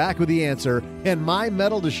 I'll be back with the answer and my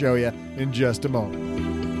medal to show you in just a moment.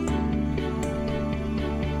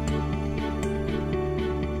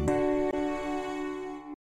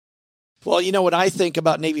 Well, when I think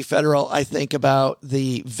about Navy Federal, I think about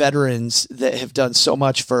the veterans that have done so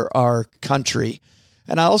much for our country.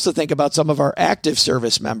 And I also think about some of our active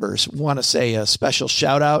service members. I want to say a special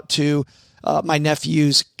shout out to my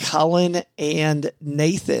nephews, Colin and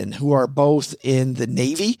Nathan, who are both in the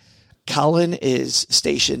Navy. Colin is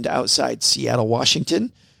stationed outside Seattle,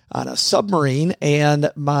 Washington on a submarine,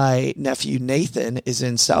 and my nephew, Nathan, is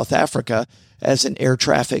in South Africa as an air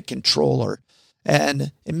traffic controller.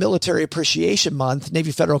 And in Military Appreciation Month,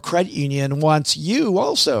 Navy Federal Credit Union wants you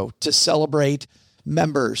also to celebrate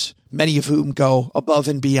members, many of whom go above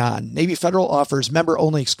and beyond. Navy Federal offers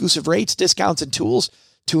member-only exclusive rates, discounts, and tools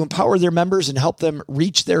to empower their members and help them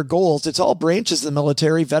reach their goals. It's all branches of the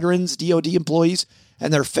military. Veterans, DoD employees,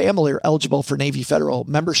 and their family are eligible for Navy Federal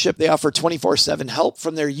membership. They offer 24/7 help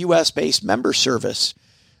from their U.S.-based member service.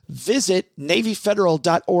 Visit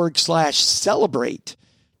NavyFederal.org/celebrate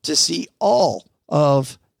to see all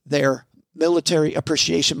of their Military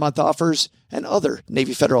Appreciation Month offers and other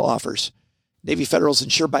Navy Federal offers. Navy Federal is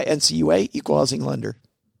insured by NCUA, equal housing lender.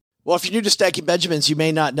 Well, if you're new to Stacking Benjamins, you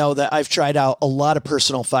may not know that I've tried out a lot of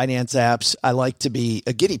personal finance apps. I like to be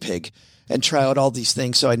a guinea pig and try out all these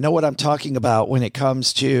things. So I know what I'm talking about when it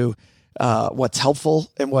comes to what's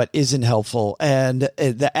helpful and what isn't helpful. And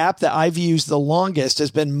the app that I've used the longest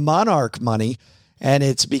has been Monarch Money. And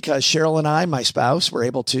it's because Cheryl and I, my spouse, were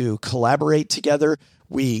able to collaborate together.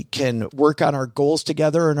 We can work on our goals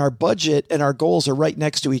together, and our budget and our goals are right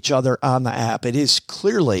next to each other on the app. It is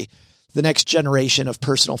clearly the next generation of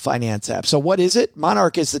personal finance apps. So what is it?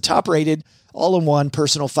 Monarch is the top-rated all-in-one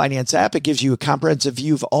personal finance app. It gives you a comprehensive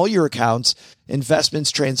view of all your accounts,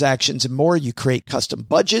 investments, transactions, and more. You create custom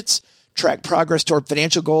budgets, track progress toward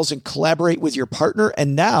financial goals, and collaborate with your partner.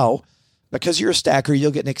 And now, because you're a stacker,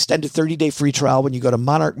 you'll get an extended 30-day free trial when you go to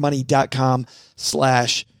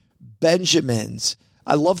monarchmoney.com/Benjamins.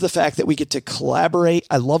 I love the fact that we get to collaborate.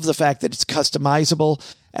 I love the fact that it's customizable.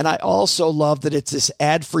 And I also love that it's this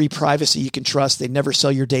ad-free privacy you can trust. They never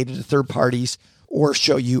sell your data to third parties or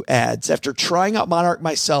show you ads. After trying out Monarch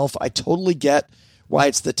myself, I totally get why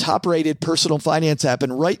it's the top-rated personal finance app.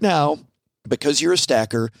 And right now, because you're a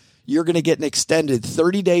stacker, you're going to get an extended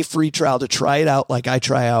 30-day free trial to try it out like I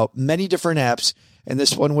try out many different apps. And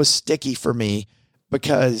this one was sticky for me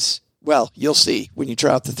because, well, you'll see when you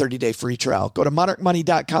try out the 30-day free trial. Go to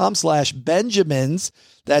monarchmoney.com/Benjamins.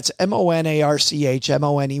 That's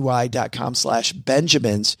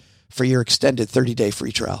monarchmoney.com/Benjamins for your extended 30-day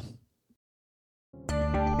free trial.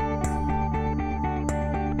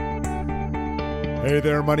 Hey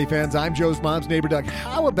there, money fans. I'm Joe's mom's neighbor, Doug.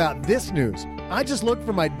 How about this news? I just looked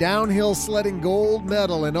for my downhill sledding gold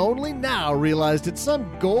medal and only now realized it's some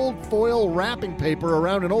gold foil wrapping paper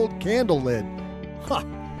around an old candle lid. Huh.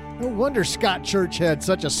 No wonder Scott Church had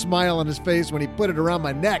such a smile on his face when he put it around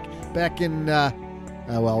my neck back in,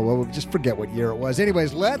 we'll just forget what year it was.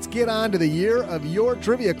 Anyways, let's get on to the year of your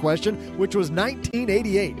trivia question, which was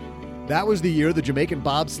 1988. That was the year the Jamaican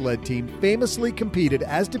bobsled team famously competed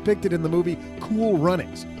as depicted in the movie Cool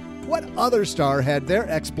Runnings. What other star had their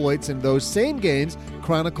exploits in those same games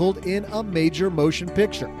chronicled in a major motion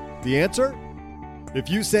picture? The answer? If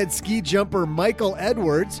you said ski jumper Michael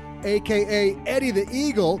Edwards, a.k.a. Eddie the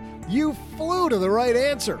Eagle, you flew to the right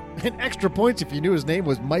answer. And extra points if you knew his name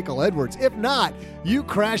was Michael Edwards. If not, you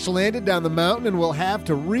crash-landed down the mountain and will have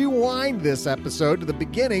to rewind this episode to the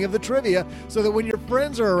beginning of the trivia so that when your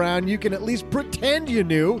friends are around, you can at least pretend you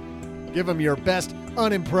knew. Give them your best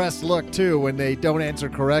unimpressed look, too, when they don't answer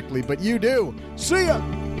correctly, but you do. See ya!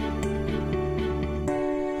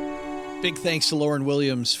 Big thanks to Lauren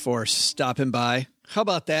Williams for stopping by. How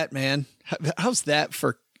about that, man? How's that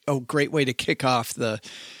for a great way to kick off the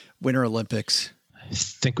Winter Olympics? I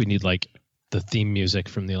think we need like the theme music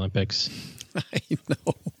from the Olympics. I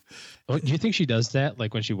know. Oh, do you think she does that?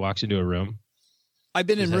 Like when she walks into a room? I've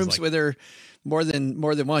been in rooms with her more than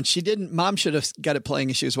once. She didn't. Mom should have got it playing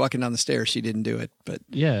as she was walking down the stairs. She didn't do it, but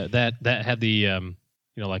yeah, that had the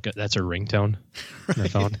that's her ringtone on her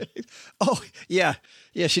phone. Oh yeah.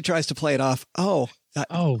 She tries to play it off.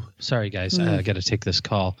 Sorry guys, I got to take this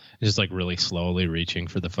call. Just like really slowly reaching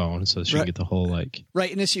for the phone so she can get the whole like.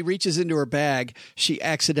 Right, and as she reaches into her bag, she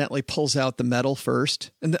accidentally pulls out the medal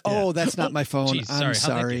first, and that's not my phone. Geez, I'm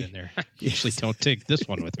sorry. How'd that get in there? I usually don't take this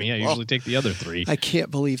one with me. I usually take the other three. I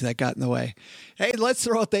can't believe that got in the way. Hey, let's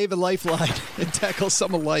throw out the Haven Lifeline and tackle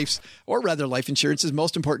some of life insurance's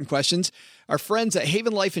most important questions. Our friends at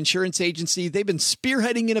Haven Life Insurance Agency, they've been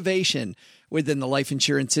spearheading innovation within the life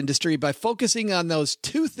insurance industry by focusing on those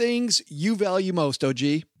two things you value most,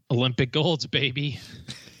 OG. Olympic golds, baby,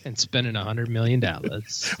 and spending $100 million.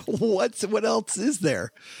 What else is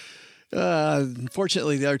there?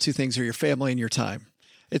 Unfortunately, the other two things are your family and your time.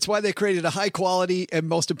 It's why they created a high-quality and,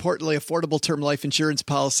 most importantly, affordable term life insurance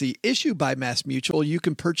policy issued by MassMutual you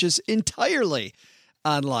can purchase entirely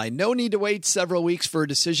online. No need to wait several weeks for a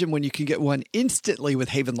decision when you can get one instantly with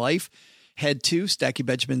Haven Life. Head to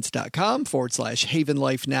stackingbenjamins.com/Haven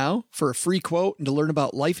Life now for a free quote and to learn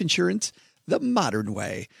about life insurance the modern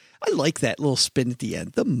way. I like that little spin at the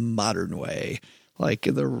end, the modern way. Like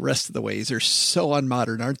the rest of the ways are so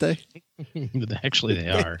unmodern, aren't they? Actually, they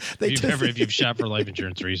are. If you've shopped for life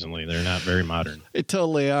insurance recently, they're not very modern. They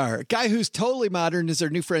totally are. A guy who's totally modern is our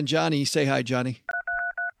new friend, Johnny. Say hi, Johnny.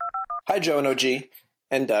 Hi, Joe and OG.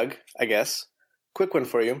 And Doug, I guess. Quick one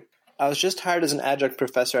for you. I was just hired as an adjunct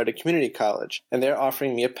professor at a community college, and they're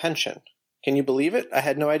offering me a pension. Can you believe it? I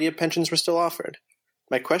had no idea pensions were still offered.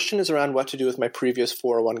 My question is around what to do with my previous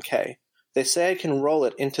 401k. They say I can roll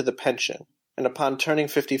it into the pension, and upon turning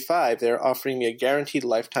 55, they are offering me a guaranteed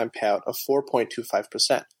lifetime payout of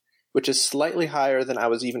 4.25%. which is slightly higher than I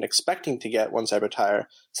was even expecting to get once I retire,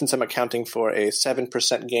 since I'm accounting for a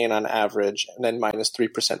 7% gain on average and then minus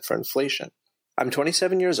 3% for inflation. I'm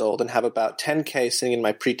 27 years old and have about $10K sitting in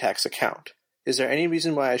my pre-tax account. Is there any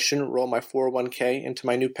reason why I shouldn't roll my 401k into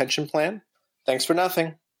my new pension plan? Thanks for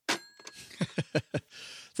nothing.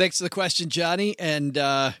 Thanks for the question, Johnny. And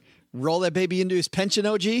roll that baby into his pension,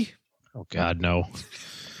 OG? Oh, God, no.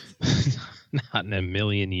 Not in a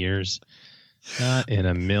million years. Not in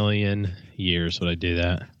a million years would I do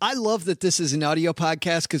that. I love that this is an audio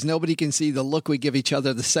podcast because nobody can see the look we give each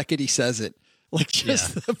other the second he says it. Like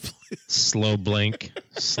just slow blink,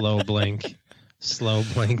 slow blink, slow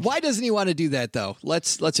blink. Why doesn't he want to do that though?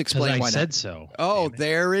 Let's explain why. I said so. Oh,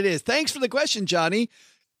 there it is. Thanks for the question, Johnny.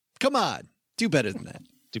 Come on, do better than that.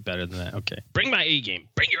 Do better than that. Okay, bring my A game.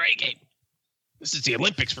 Bring your A game. This is the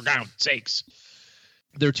Olympics, for God's sakes.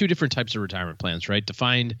 There are two different types of retirement plans, right?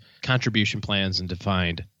 Defined contribution plans and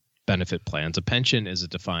defined benefit plans. A pension is a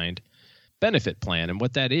defined benefit plan. And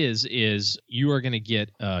what that is you are going to get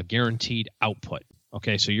a guaranteed output.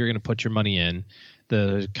 Okay, so you're going to put your money in.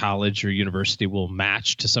 The college or university will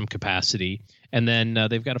match to some capacity. And then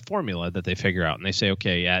they've got a formula that they figure out. And they say,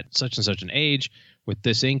 okay, at such and such an age, with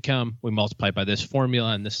this income, we multiply by this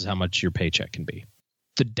formula, and this is how much your paycheck can be.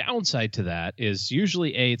 The downside to that is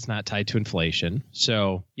usually, it's not tied to inflation.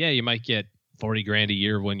 So, yeah, you might get $40,000 a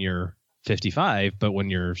year when you're 55, but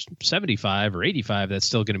when you're 75 or 85, that's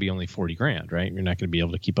still going to be only $40,000, right? You're not going to be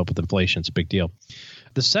able to keep up with inflation. It's a big deal.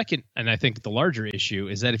 The second, and I think the larger issue,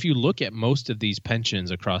 is that if you look at most of these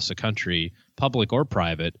pensions across the country, public or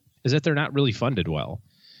private, is that they're not really funded well.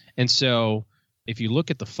 And so if you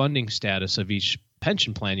look at the funding status of each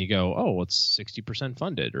pension plan, you go, oh, it's 60%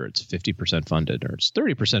 funded, or it's 50% funded, or it's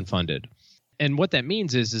 30% funded. And what that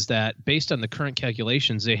means is that based on the current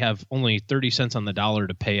calculations, they have only 30 cents on the dollar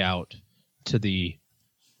to pay out to the,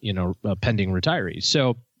 pending retirees.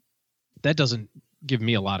 So that doesn't give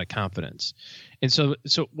me a lot of confidence. And so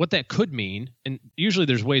what that could mean, and usually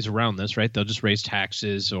there's ways around this, right? They'll just raise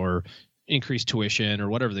taxes or increase tuition or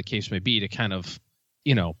whatever the case may be to kind of,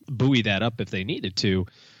 buoy that up if they needed to.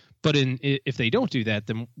 But if they don't do that,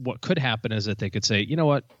 then what could happen is that they could say, you know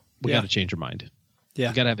what, we got to change our mind. Yeah,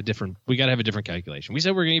 we got to have a different calculation. We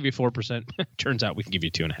said we're going to give you 4%. Turns out we can give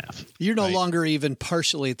you 2.5%. You're no longer even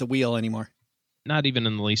partially at the wheel anymore. Not even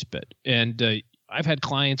in the least bit. And I've had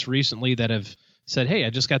clients recently that have said, hey, I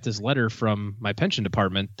just got this letter from my pension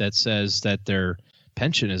department that says that their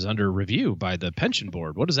pension is under review by the pension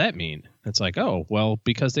board. What does that mean? It's like, oh, well,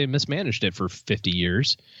 because they mismanaged it for 50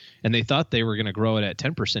 years and they thought they were going to grow it at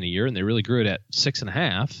 10% a year and they really grew it at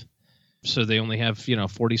 6.5%. So they only have,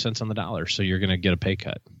 40 cents on the dollar. So you're going to get a pay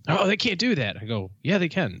cut. Oh, they can't do that. I go, yeah, they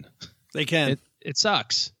can. They can. It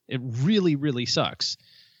sucks. It really, really sucks,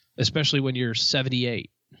 especially when you're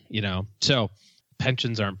 78, So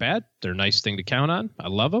pensions aren't bad. They're a nice thing to count on. I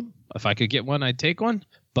love them. If I could get one, I'd take one.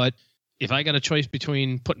 But if I got a choice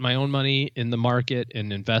between putting my own money in the market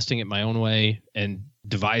and investing it my own way and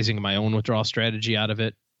devising my own withdrawal strategy out of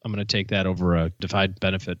it, I'm going to take that over a defined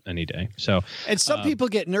benefit any day. So, and some people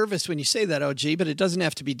get nervous when you say that, OG, but it doesn't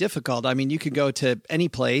have to be difficult. I mean, you could go to any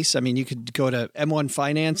place. I mean, you could go to M1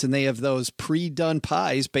 Finance and they have those pre-done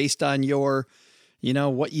pies based on your,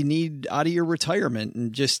 what you need out of your retirement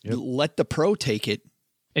and just let the pro take it.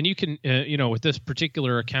 And you can, with this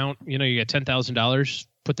particular account, you got $10,000,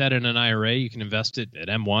 put that in an IRA. You can invest it at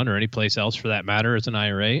M1 or any place else for that matter as an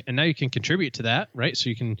IRA. And now you can contribute to that, right? So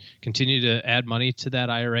you can continue to add money to that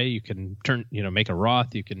IRA. You can make a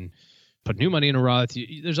Roth. You can put new money in a Roth.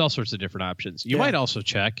 There's all sorts of different options. You might also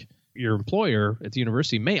check your employer at the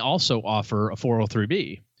university may also offer a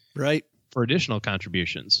 403B, right, for additional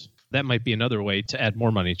contributions. That might be another way to add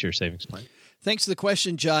more money to your savings plan. Thanks for the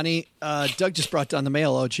question, Johnny. Doug just brought down the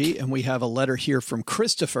mail, OG, and we have a letter here from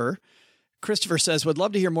Christopher. Christopher says, would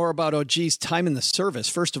love to hear more about OG's time in the service.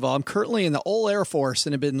 First of all, I'm currently in the old Air Force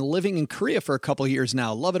and have been living in Korea for a couple of years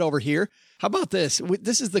now. Love it over here. How about this?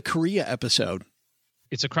 This is the Korea episode.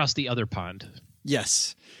 It's across the other pond.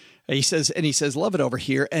 Yes. He says, love it over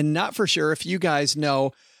here. And not for sure if you guys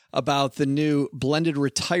know about the new blended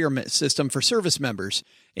retirement system for service members.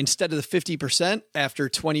 Instead of the 50% after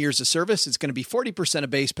 20 years of service, it's going to be 40% of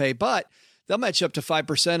base pay, but they'll match up to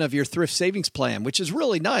 5% of your thrift savings plan, which is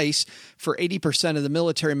really nice for 80% of the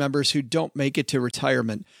military members who don't make it to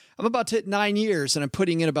retirement. I'm about to hit 9 years and I'm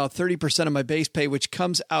putting in about 30% of my base pay, which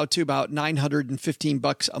comes out to about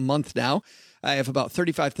 $915 a month now. I have about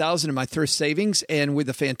 $35,000 in my thrift savings, and with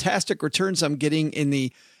the fantastic returns I'm getting in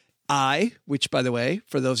the I, which, by the way,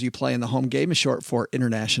 for those of you playing the home game, is short for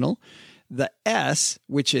international, the S,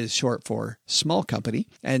 which is short for small company,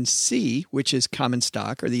 and C, which is common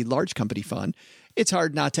stock or the large company fund, it's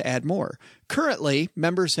hard not to add more. Currently,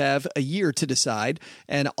 members have a year to decide,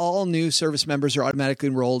 and all new service members are automatically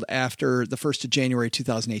enrolled after the 1st of January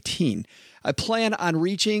 2018. I plan on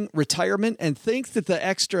reaching retirement and think that the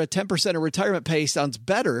extra 10% of retirement pay sounds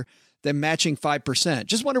better than matching 5%.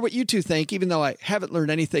 Just wonder what you two think, even though I haven't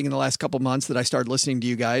learned anything in the last couple months that I started listening to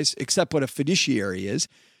you guys, except what a fiduciary is.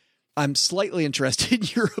 I'm slightly interested in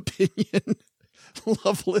your opinion.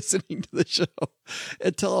 Love listening to the show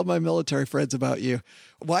and tell all my military friends about you.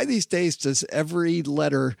 Why these days does every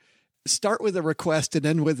letter start with a request and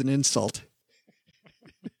end with an insult?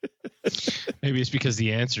 Maybe it's because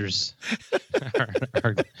the answers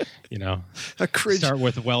are a cringe. Start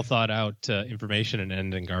with well thought out information and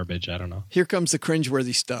end in garbage. I don't know. Here comes the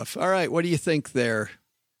cringeworthy stuff. All right. What do you think there?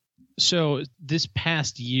 So this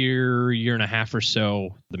past year and a half or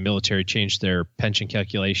so, the military changed their pension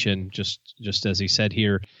calculation, just as he said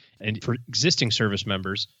here. And for existing service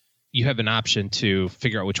members, you have an option to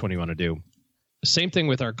figure out which one you want to do. Same thing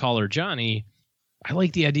with our caller, Johnny. I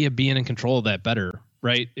like the idea of being in control of that better,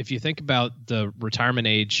 right? If you think about the retirement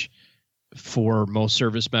age for most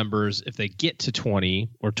service members, if they get to 20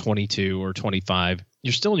 or 22 or 25,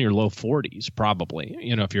 you're still in your low 40s, probably,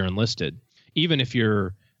 if you're enlisted. Even if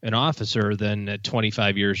you're an officer, then at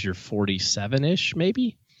 25 years, you're 47-ish,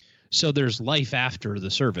 maybe. So there's life after the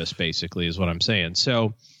service, basically, is what I'm saying.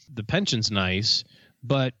 So the pension's nice,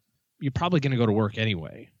 but you're probably going to go to work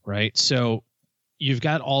anyway, right? So you've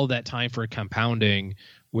got all that time for compounding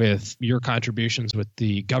with your contributions, with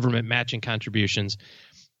the government matching contributions.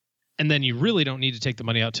 And then you really don't need to take the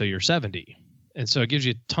money out till you're 70. And so it gives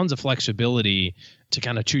you tons of flexibility to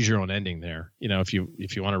kind of choose your own ending there. If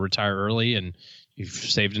you want to retire early and you've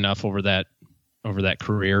saved enough over that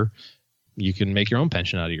career, you can make your own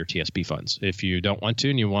pension out of your TSP funds. If you don't want to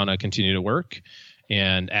and you want to continue to work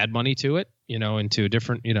and add money to it, into a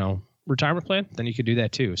different, retirement plan, then you could do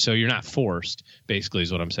that too. So you're not forced, basically,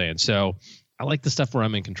 is what I'm saying. So I like the stuff where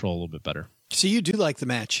I'm in control a little bit better. So you do like the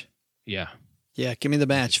match? Yeah. Yeah. Give me the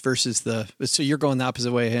match versus so you're going the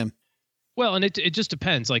opposite way of him. Well, and it just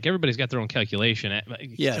depends. Like everybody's got their own calculation.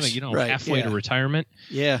 Yes. Right. Halfway to retirement.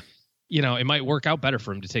 Yeah. It might work out better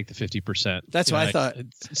for him to take the 50%. That's what I thought.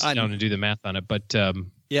 Sit down and do the math on it. But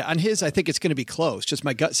yeah, on his, I think it's going to be close. Just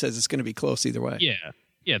my gut says it's going to be close either way. Yeah.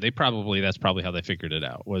 Yeah. That's probably how they figured it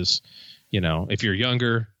out was, if you're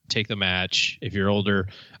younger, take the match. If you're older,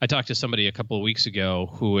 I talked to somebody a couple of weeks ago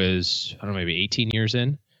who is, I don't know, maybe 18 years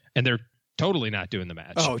in, and they're totally not doing the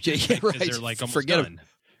match. Oh, yeah, right. They're like almost Forget done.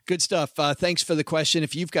 Good stuff. Thanks for the question.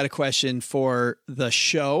 If you've got a question for the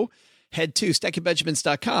show, head to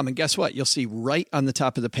stackingbenjamins.com, and guess what? You'll see right on the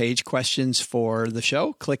top of the page questions for the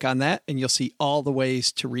show. Click on that, and you'll see all the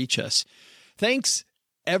ways to reach us. Thanks,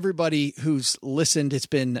 everybody who's listened. It's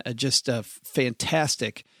been just a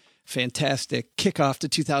fantastic kickoff to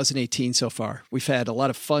 2018 so far. We've had a lot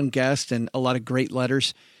of fun guests and a lot of great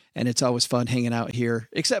letters, and it's always fun hanging out here,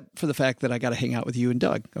 except for the fact that I got to hang out with you and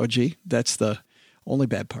Doug. OG, that's the only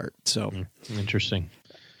bad part. So interesting.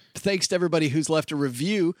 Thanks to everybody who's left a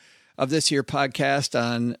review of this here podcast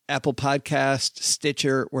on Apple Podcast,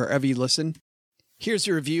 Stitcher, wherever you listen. Here's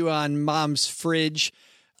a review on Mom's Fridge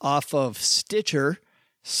off of Stitcher.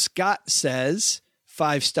 Scott says,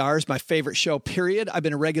 5 stars, my favorite show, period. I've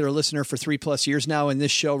been a regular listener for 3+ years now, and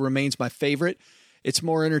this show remains my favorite. It's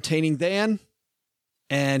more entertaining than,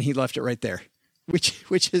 and he left it right there,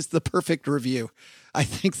 which is the perfect review. I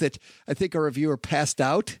think a reviewer passed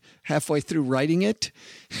out halfway through writing it.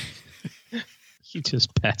 He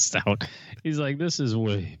just passed out. He's like, this is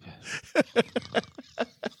way bad.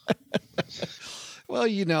 Well,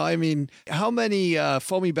 how many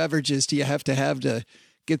foamy beverages do you have to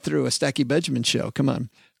get through a Stacking Benjamin show? Come on.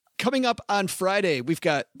 Coming up on Friday, we've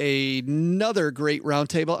got another great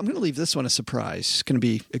roundtable. I'm going to leave this one a surprise. It's going to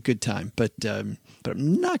be a good time, but I'm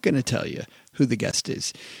not going to tell you who the guest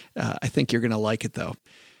is. I think you're going to like it, though.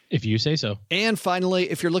 If you say so. And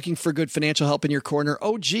finally, if you're looking for good financial help in your corner,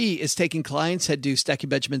 OG is taking clients. Head to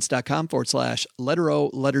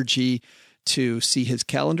stackingbenjamins.com/letter to see his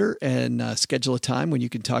calendar and schedule a time when you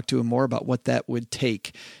can talk to him more about what that would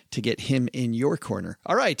take to get him in your corner.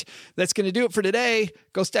 All right, that's going to do it for today.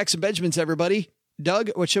 Go stack some Benjamins, everybody. Doug,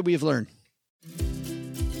 what should we have learned?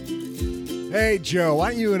 Hey, Joe,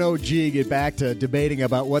 why don't you and OG get back to debating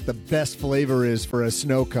about what the best flavor is for a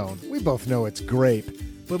snow cone? We both know it's grape.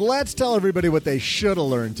 But let's tell everybody what they should have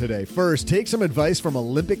learned today. First, take some advice from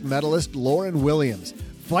Olympic medalist Lauren Williams.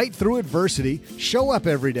 Fight through adversity, show up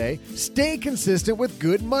every day, stay consistent with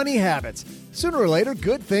good money habits. Sooner or later,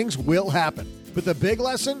 good things will happen. But the big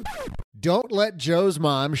lesson? Don't let Joe's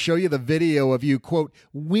mom show you the video of you, quote,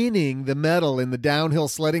 winning the medal in the downhill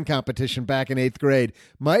sledding competition back in 8th grade.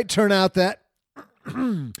 Might turn out that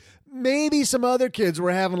maybe some other kids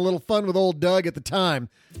were having a little fun with old Doug at the time.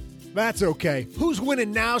 That's okay. Who's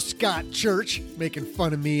winning now, Scott Church? Making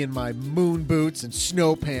fun of me in my moon boots and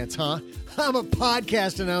snow pants, huh? I'm a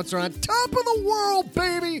podcast announcer on top of the world,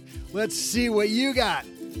 baby. Let's see what you got.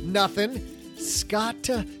 Nothing. Scott's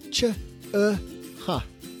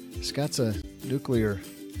a nuclear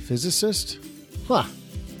physicist? Huh.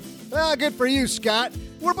 Ah, good for you, Scott.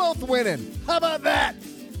 We're both winning. How about that?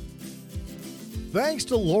 Thanks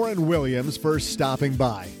to Lauren Williams for stopping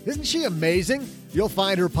by. Isn't she amazing? You'll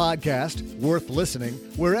find her podcast, Worth Listening,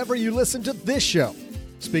 wherever you listen to this show.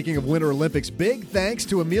 Speaking of Winter Olympics, big thanks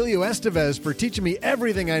to Emilio Estevez for teaching me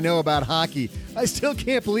everything I know about hockey. I still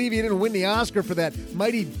can't believe he didn't win the Oscar for that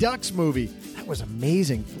Mighty Ducks movie. That was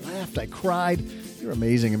amazing. I laughed, I cried. You're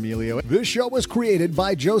amazing, Emilio. This show was created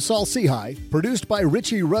by Joe Saul-Sehy, produced by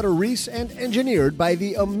Richie Rutter-Reese, and engineered by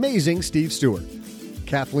the amazing Steve Stewart.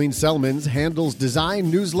 Kathleen Selmans handles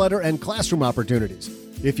design, newsletter, and classroom opportunities.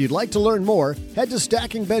 If you'd like to learn more, head to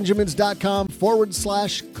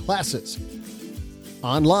stackingbenjamins.com/classes.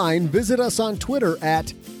 Online, visit us on Twitter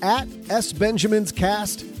at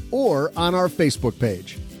 @SBenjaminsCast or on our Facebook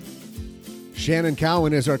page. Shannon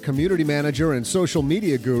Cowan is our community manager and social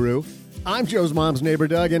media guru. I'm Joe's mom's neighbor,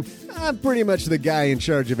 Doug, and I'm pretty much the guy in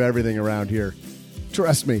charge of everything around here.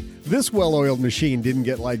 Trust me, this well-oiled machine didn't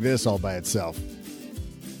get like this all by itself.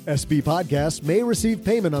 SB Podcasts may receive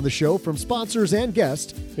payment on the show from sponsors and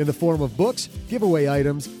guests in the form of books, giveaway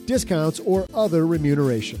items, discounts, or other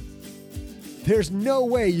remuneration. There's no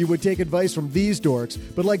way you would take advice from these dorks,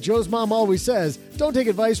 but like Joe's mom always says, don't take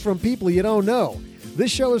advice from people you don't know.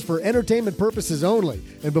 This show is for entertainment purposes only,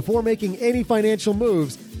 and before making any financial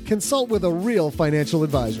moves, consult with a real financial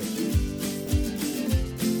advisor.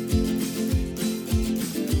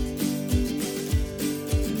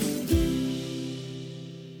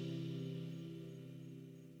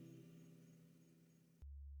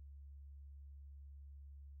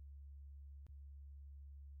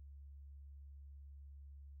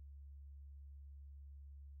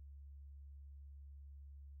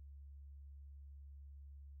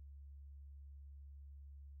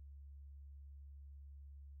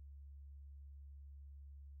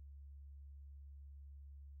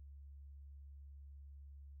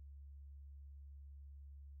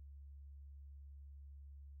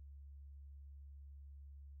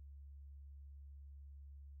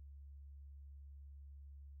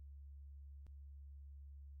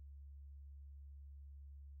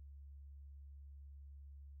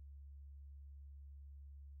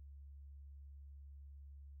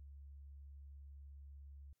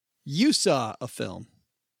 You saw a film.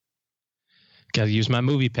 Got to use my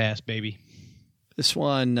movie pass, baby. This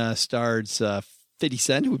one stars 50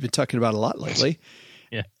 Cent, who we've been talking about a lot lately.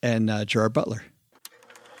 Yeah. And Gerard Butler.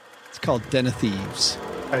 It's called Den of Thieves.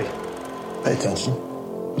 Hey, pay attention.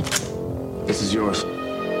 This is yours.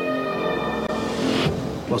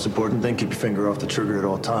 Most important thing, keep your finger off the trigger at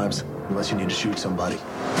all times, unless you need to shoot somebody.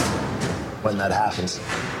 When that happens,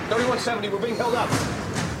 3170, we're being held up.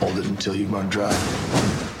 hold it until you run dry.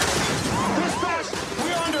 Dispatch,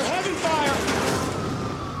 we are under heavy fire.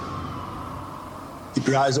 Keep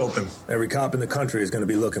your eyes open. Every cop in the country is going to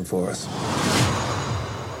be looking for us.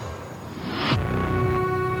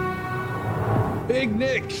 Big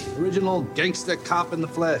Nick, original gangsta cop in the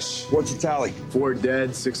flesh. What's your tally? 4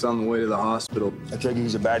 dead, 6 on the way to the hospital. I take it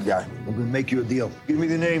he's a bad guy. I'm gonna make you a deal. Give me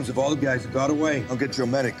the names of all the guys that got away. I'll get you a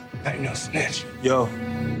medic. I ain't no snitch. Yo.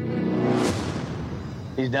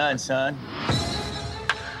 He's done, son.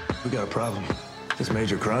 We got a problem. It's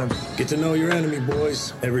major crime. Get to know your enemy,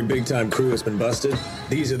 boys. Every big-time crew has been busted.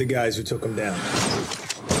 These are the guys who took them down.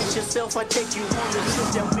 Yourself, I take you on the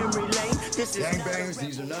trip down memory lane. This is gangbangs,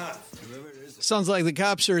 these are not. Sounds like the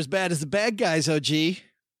cops are as bad as the bad guys, OG.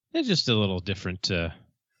 It's just a little different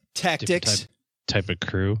tactics. Different type of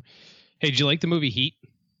crew. Hey, did you like the movie Heat?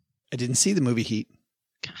 I didn't see the movie Heat.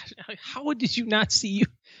 God, how did you not see you?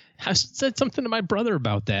 I said something to my brother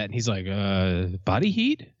about that, and he's like, Body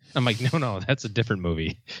Heat? I'm like, no, that's a different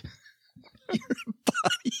movie. You're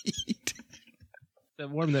Body Heat.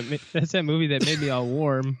 That's that movie that made me all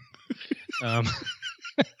warm.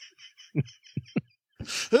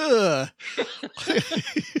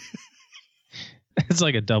 It's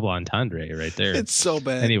like a double entendre right there. It's so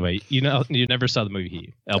bad. Anyway, you never saw the movie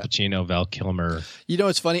Heat. Al Pacino, Val Kilmer. You know,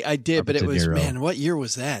 it's funny. I did, but it was, Niro. Man, what year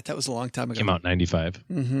was that? That was a long time ago. Came out in 95.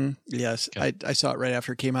 Mm-hmm. Yes. Okay. I saw it right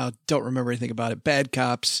after it came out. Don't remember anything about it. Bad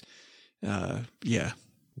Cops. Yeah.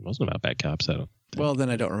 It wasn't about bad cops. I Well, then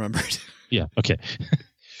I don't remember it. Yeah. Okay.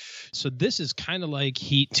 So this is kind of like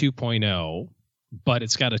Heat 2.0, but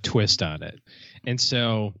it's got a twist on it. And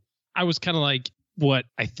so I was kind of like what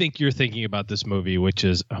I think you're thinking about this movie, which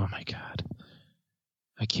is, oh my God,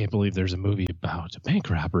 I can't believe there's a movie about a bank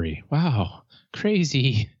robbery. Wow.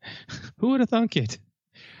 Crazy. Who would have thunk it?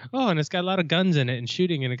 Oh, and it's got a lot of guns in it and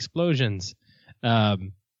shooting and explosions.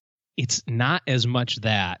 It's not as much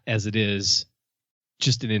that as it is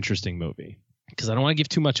just an interesting movie, because I don't want to give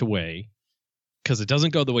too much away, because it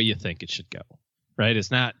doesn't go the way you think it should go, right? It's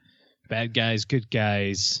not bad guys, good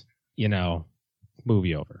guys,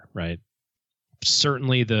 movie over, right?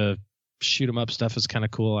 Certainly the shoot 'em up stuff is kind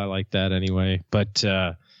of cool. I like that anyway, but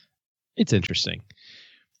it's interesting.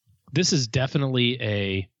 This is definitely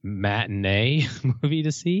a matinee movie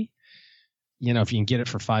to see. If you can get it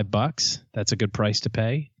for $5, that's a good price to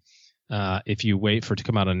pay. If you wait for it to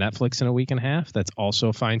come out on Netflix in a week and a half, that's also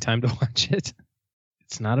a fine time to watch it.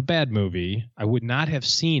 It's not a bad movie. I would not have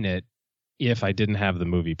seen it if I didn't have the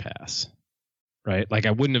movie pass, right? Like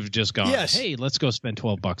I wouldn't have just gone, hey, let's go spend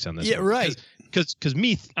 $12 on this. Yeah, movie. right. Because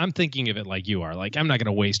I'm thinking of it like you are. Like I'm not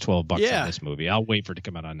going to waste $12 on this movie. I'll wait for it to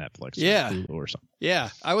come out on Netflix or Hulu or something. Yeah,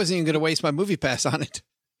 I wasn't even going to waste my movie pass on it.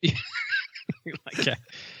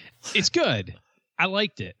 It's good. I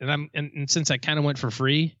liked it, and since I kind of went for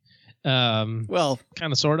free, kind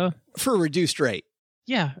of sorta for a reduced rate.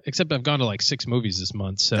 Yeah, except I've gone to like 6 movies this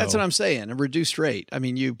month. So that's what I'm saying. A reduced rate. I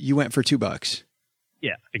mean, you went for $2.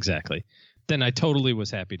 Yeah, exactly. Then I totally was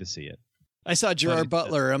happy to see it. I saw Gerard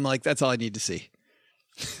Butler. I'm like, that's all I need to see.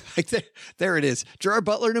 Like there it is. Gerard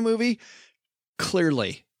Butler in a movie,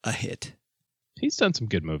 clearly a hit. He's done some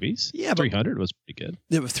good movies. Yeah, 300 was pretty good.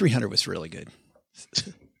 Yeah, 300 was really good.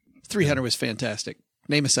 300 was fantastic.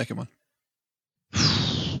 Name a second one.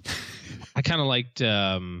 I kind of liked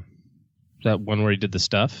that one where he did the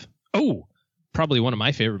stuff. Oh, probably one of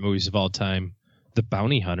my favorite movies of all time, The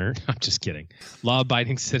Bounty Hunter. I'm just kidding. Law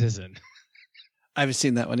Abiding Citizen. I haven't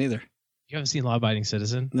seen that one either. You haven't seen Law Abiding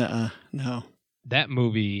Citizen? No. That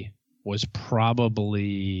movie was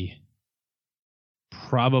probably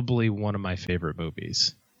one of my favorite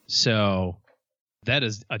movies. So that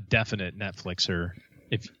is a definite Netflixer.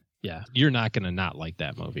 You're not going to not like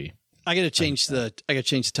that movie. I got to change the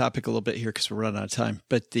topic a little bit here because we're running out of time.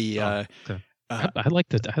 But I like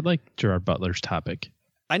Gerard Butler's topic.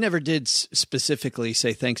 I never did specifically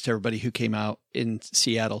say thanks to everybody who came out in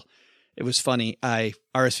Seattle. It was funny. I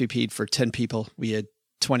RSVP'd for 10 people. We had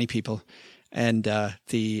 20 people. And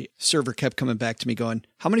the server kept coming back to me going,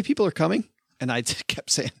 how many people are coming? And I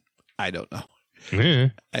kept saying, I don't know. Yeah.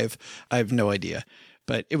 I have no idea.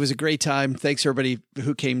 But it was a great time. Thanks everybody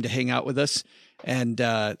who came to hang out with us, and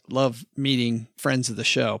love meeting friends of the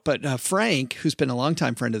show. But Frank, who's been a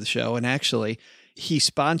longtime friend of the show, and actually he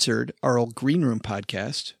sponsored our old Green Room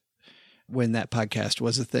podcast when that podcast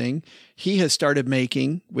was a thing. He has started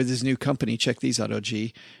making, with his new company, check these out,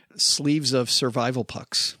 OG, sleeves of survival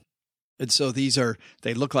pucks. And so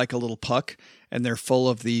they look like a little puck, and they're full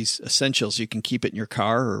of these essentials. You can keep it in your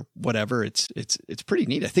car or whatever. It's pretty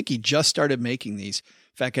neat. I think he just started making these.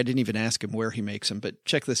 In fact, I didn't even ask him where he makes them, but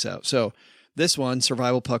check this out. So this one,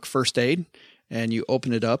 Survival Puck First Aid, and you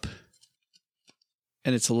open it up,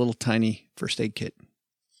 and it's a little tiny first aid kit.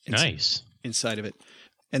 Inside of it.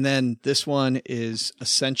 And then this one is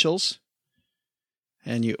Essentials,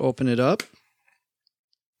 and you open it up,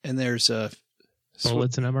 and there's a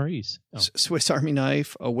bullets and MREs. Swiss Army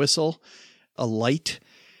knife, a whistle, a light,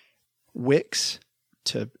 wicks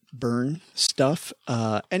to burn stuff.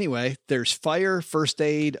 Anyway, there's fire, first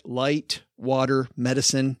aid, light, water,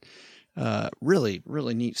 medicine. Really,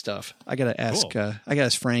 really neat stuff. I gotta ask. Cool. I gotta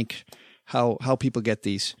ask Frank how people get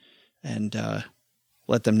these, and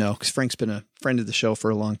let them know, because Frank's been a friend of the show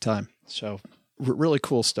for a long time. So really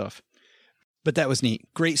cool stuff. But that was neat.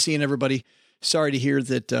 Great seeing everybody. Sorry to hear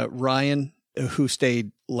that Ryan, who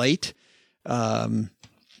stayed late. Ryan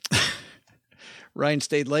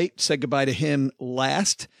stayed late, said goodbye to him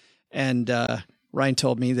last. And Ryan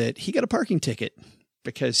told me that he got a parking ticket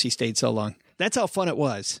because he stayed so long. That's how fun it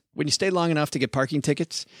was. When you stay long enough to get parking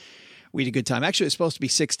tickets, we had a good time. Actually, it was supposed to be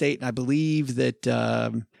 6 to 8, and I believe that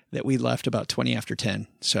that we left about 20 after 10.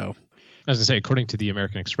 So I was going to say, according to the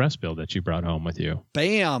American Express bill that you brought home with you.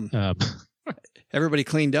 Bam. Everybody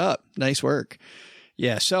cleaned up. Nice work.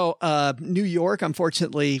 Yeah. So New York,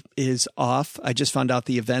 unfortunately, is off. I just found out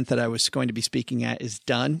the event that I was going to be speaking at is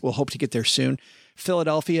done. We'll hope to get there soon.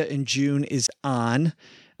 Philadelphia in June is on.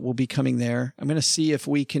 We'll be coming there. I'm going to see if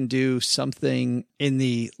we can do something in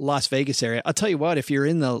the Las Vegas area. I'll tell you what, if you're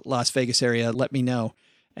in the Las Vegas area, let me know.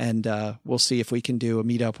 And we'll see if we can do a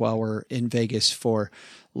meetup while we're in Vegas for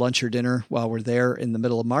lunch or dinner while we're there in the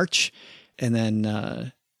middle of March. And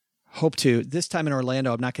then hope to, this time in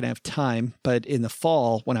Orlando, I'm not going to have time, but in the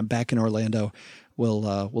fall when I'm back in Orlando,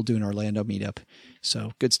 we'll do an Orlando meetup.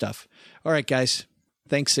 So good stuff. All right, guys.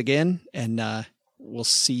 Thanks again. And we'll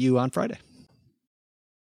see you on Friday.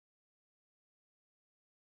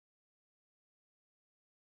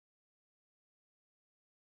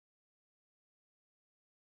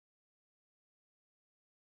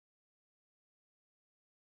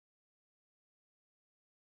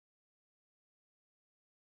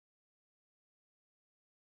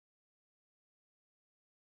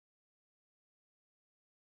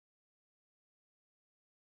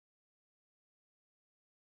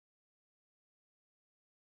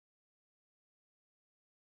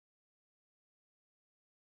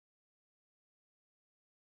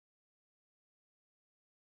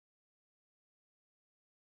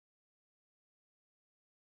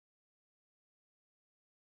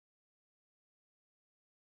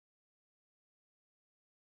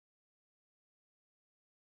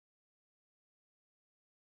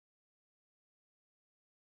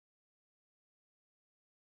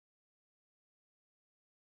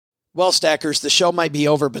 Well, Stackers, the show might be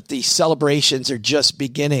over, but the celebrations are just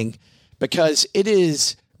beginning because it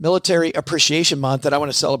is Military Appreciation Month, and I want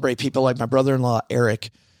to celebrate people like my brother-in-law,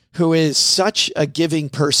 Eric, who is such a giving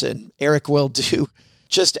person. Eric will do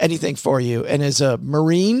just anything for you. And as a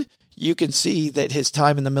Marine, you can see that his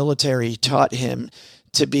time in the military taught him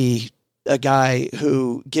to be a guy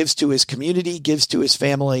who gives to his community, gives to his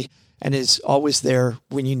family, and is always there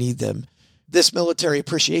when you need them. This Military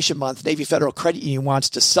Appreciation Month, Navy Federal Credit Union wants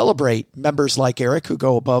to celebrate members like Eric who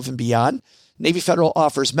go above and beyond. Navy Federal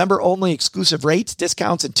offers member-only exclusive rates,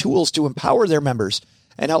 discounts, and tools to empower their members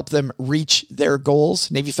and help them reach their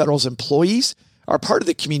goals. Navy Federal's employees are part of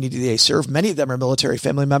the community they serve. Many of them are military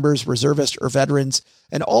family members, reservists, or veterans,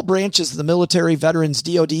 and all branches of the military, veterans,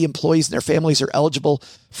 DoD employees, and their families are eligible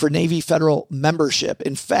for Navy Federal membership.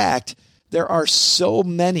 In fact, there are so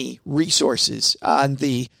many resources on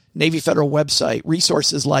the Navy Federal website,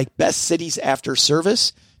 resources like Best Cities After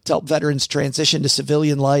Service to help veterans transition to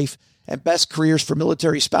civilian life, and Best Careers for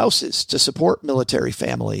Military Spouses to support military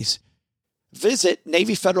families. Visit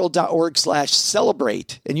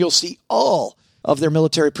NavyFederal.org/celebrate, and you'll see all of their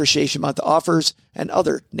Military Appreciation Month offers and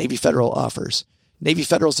other Navy Federal offers. Navy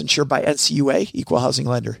Federal is insured by NCUA, Equal Housing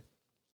Lender.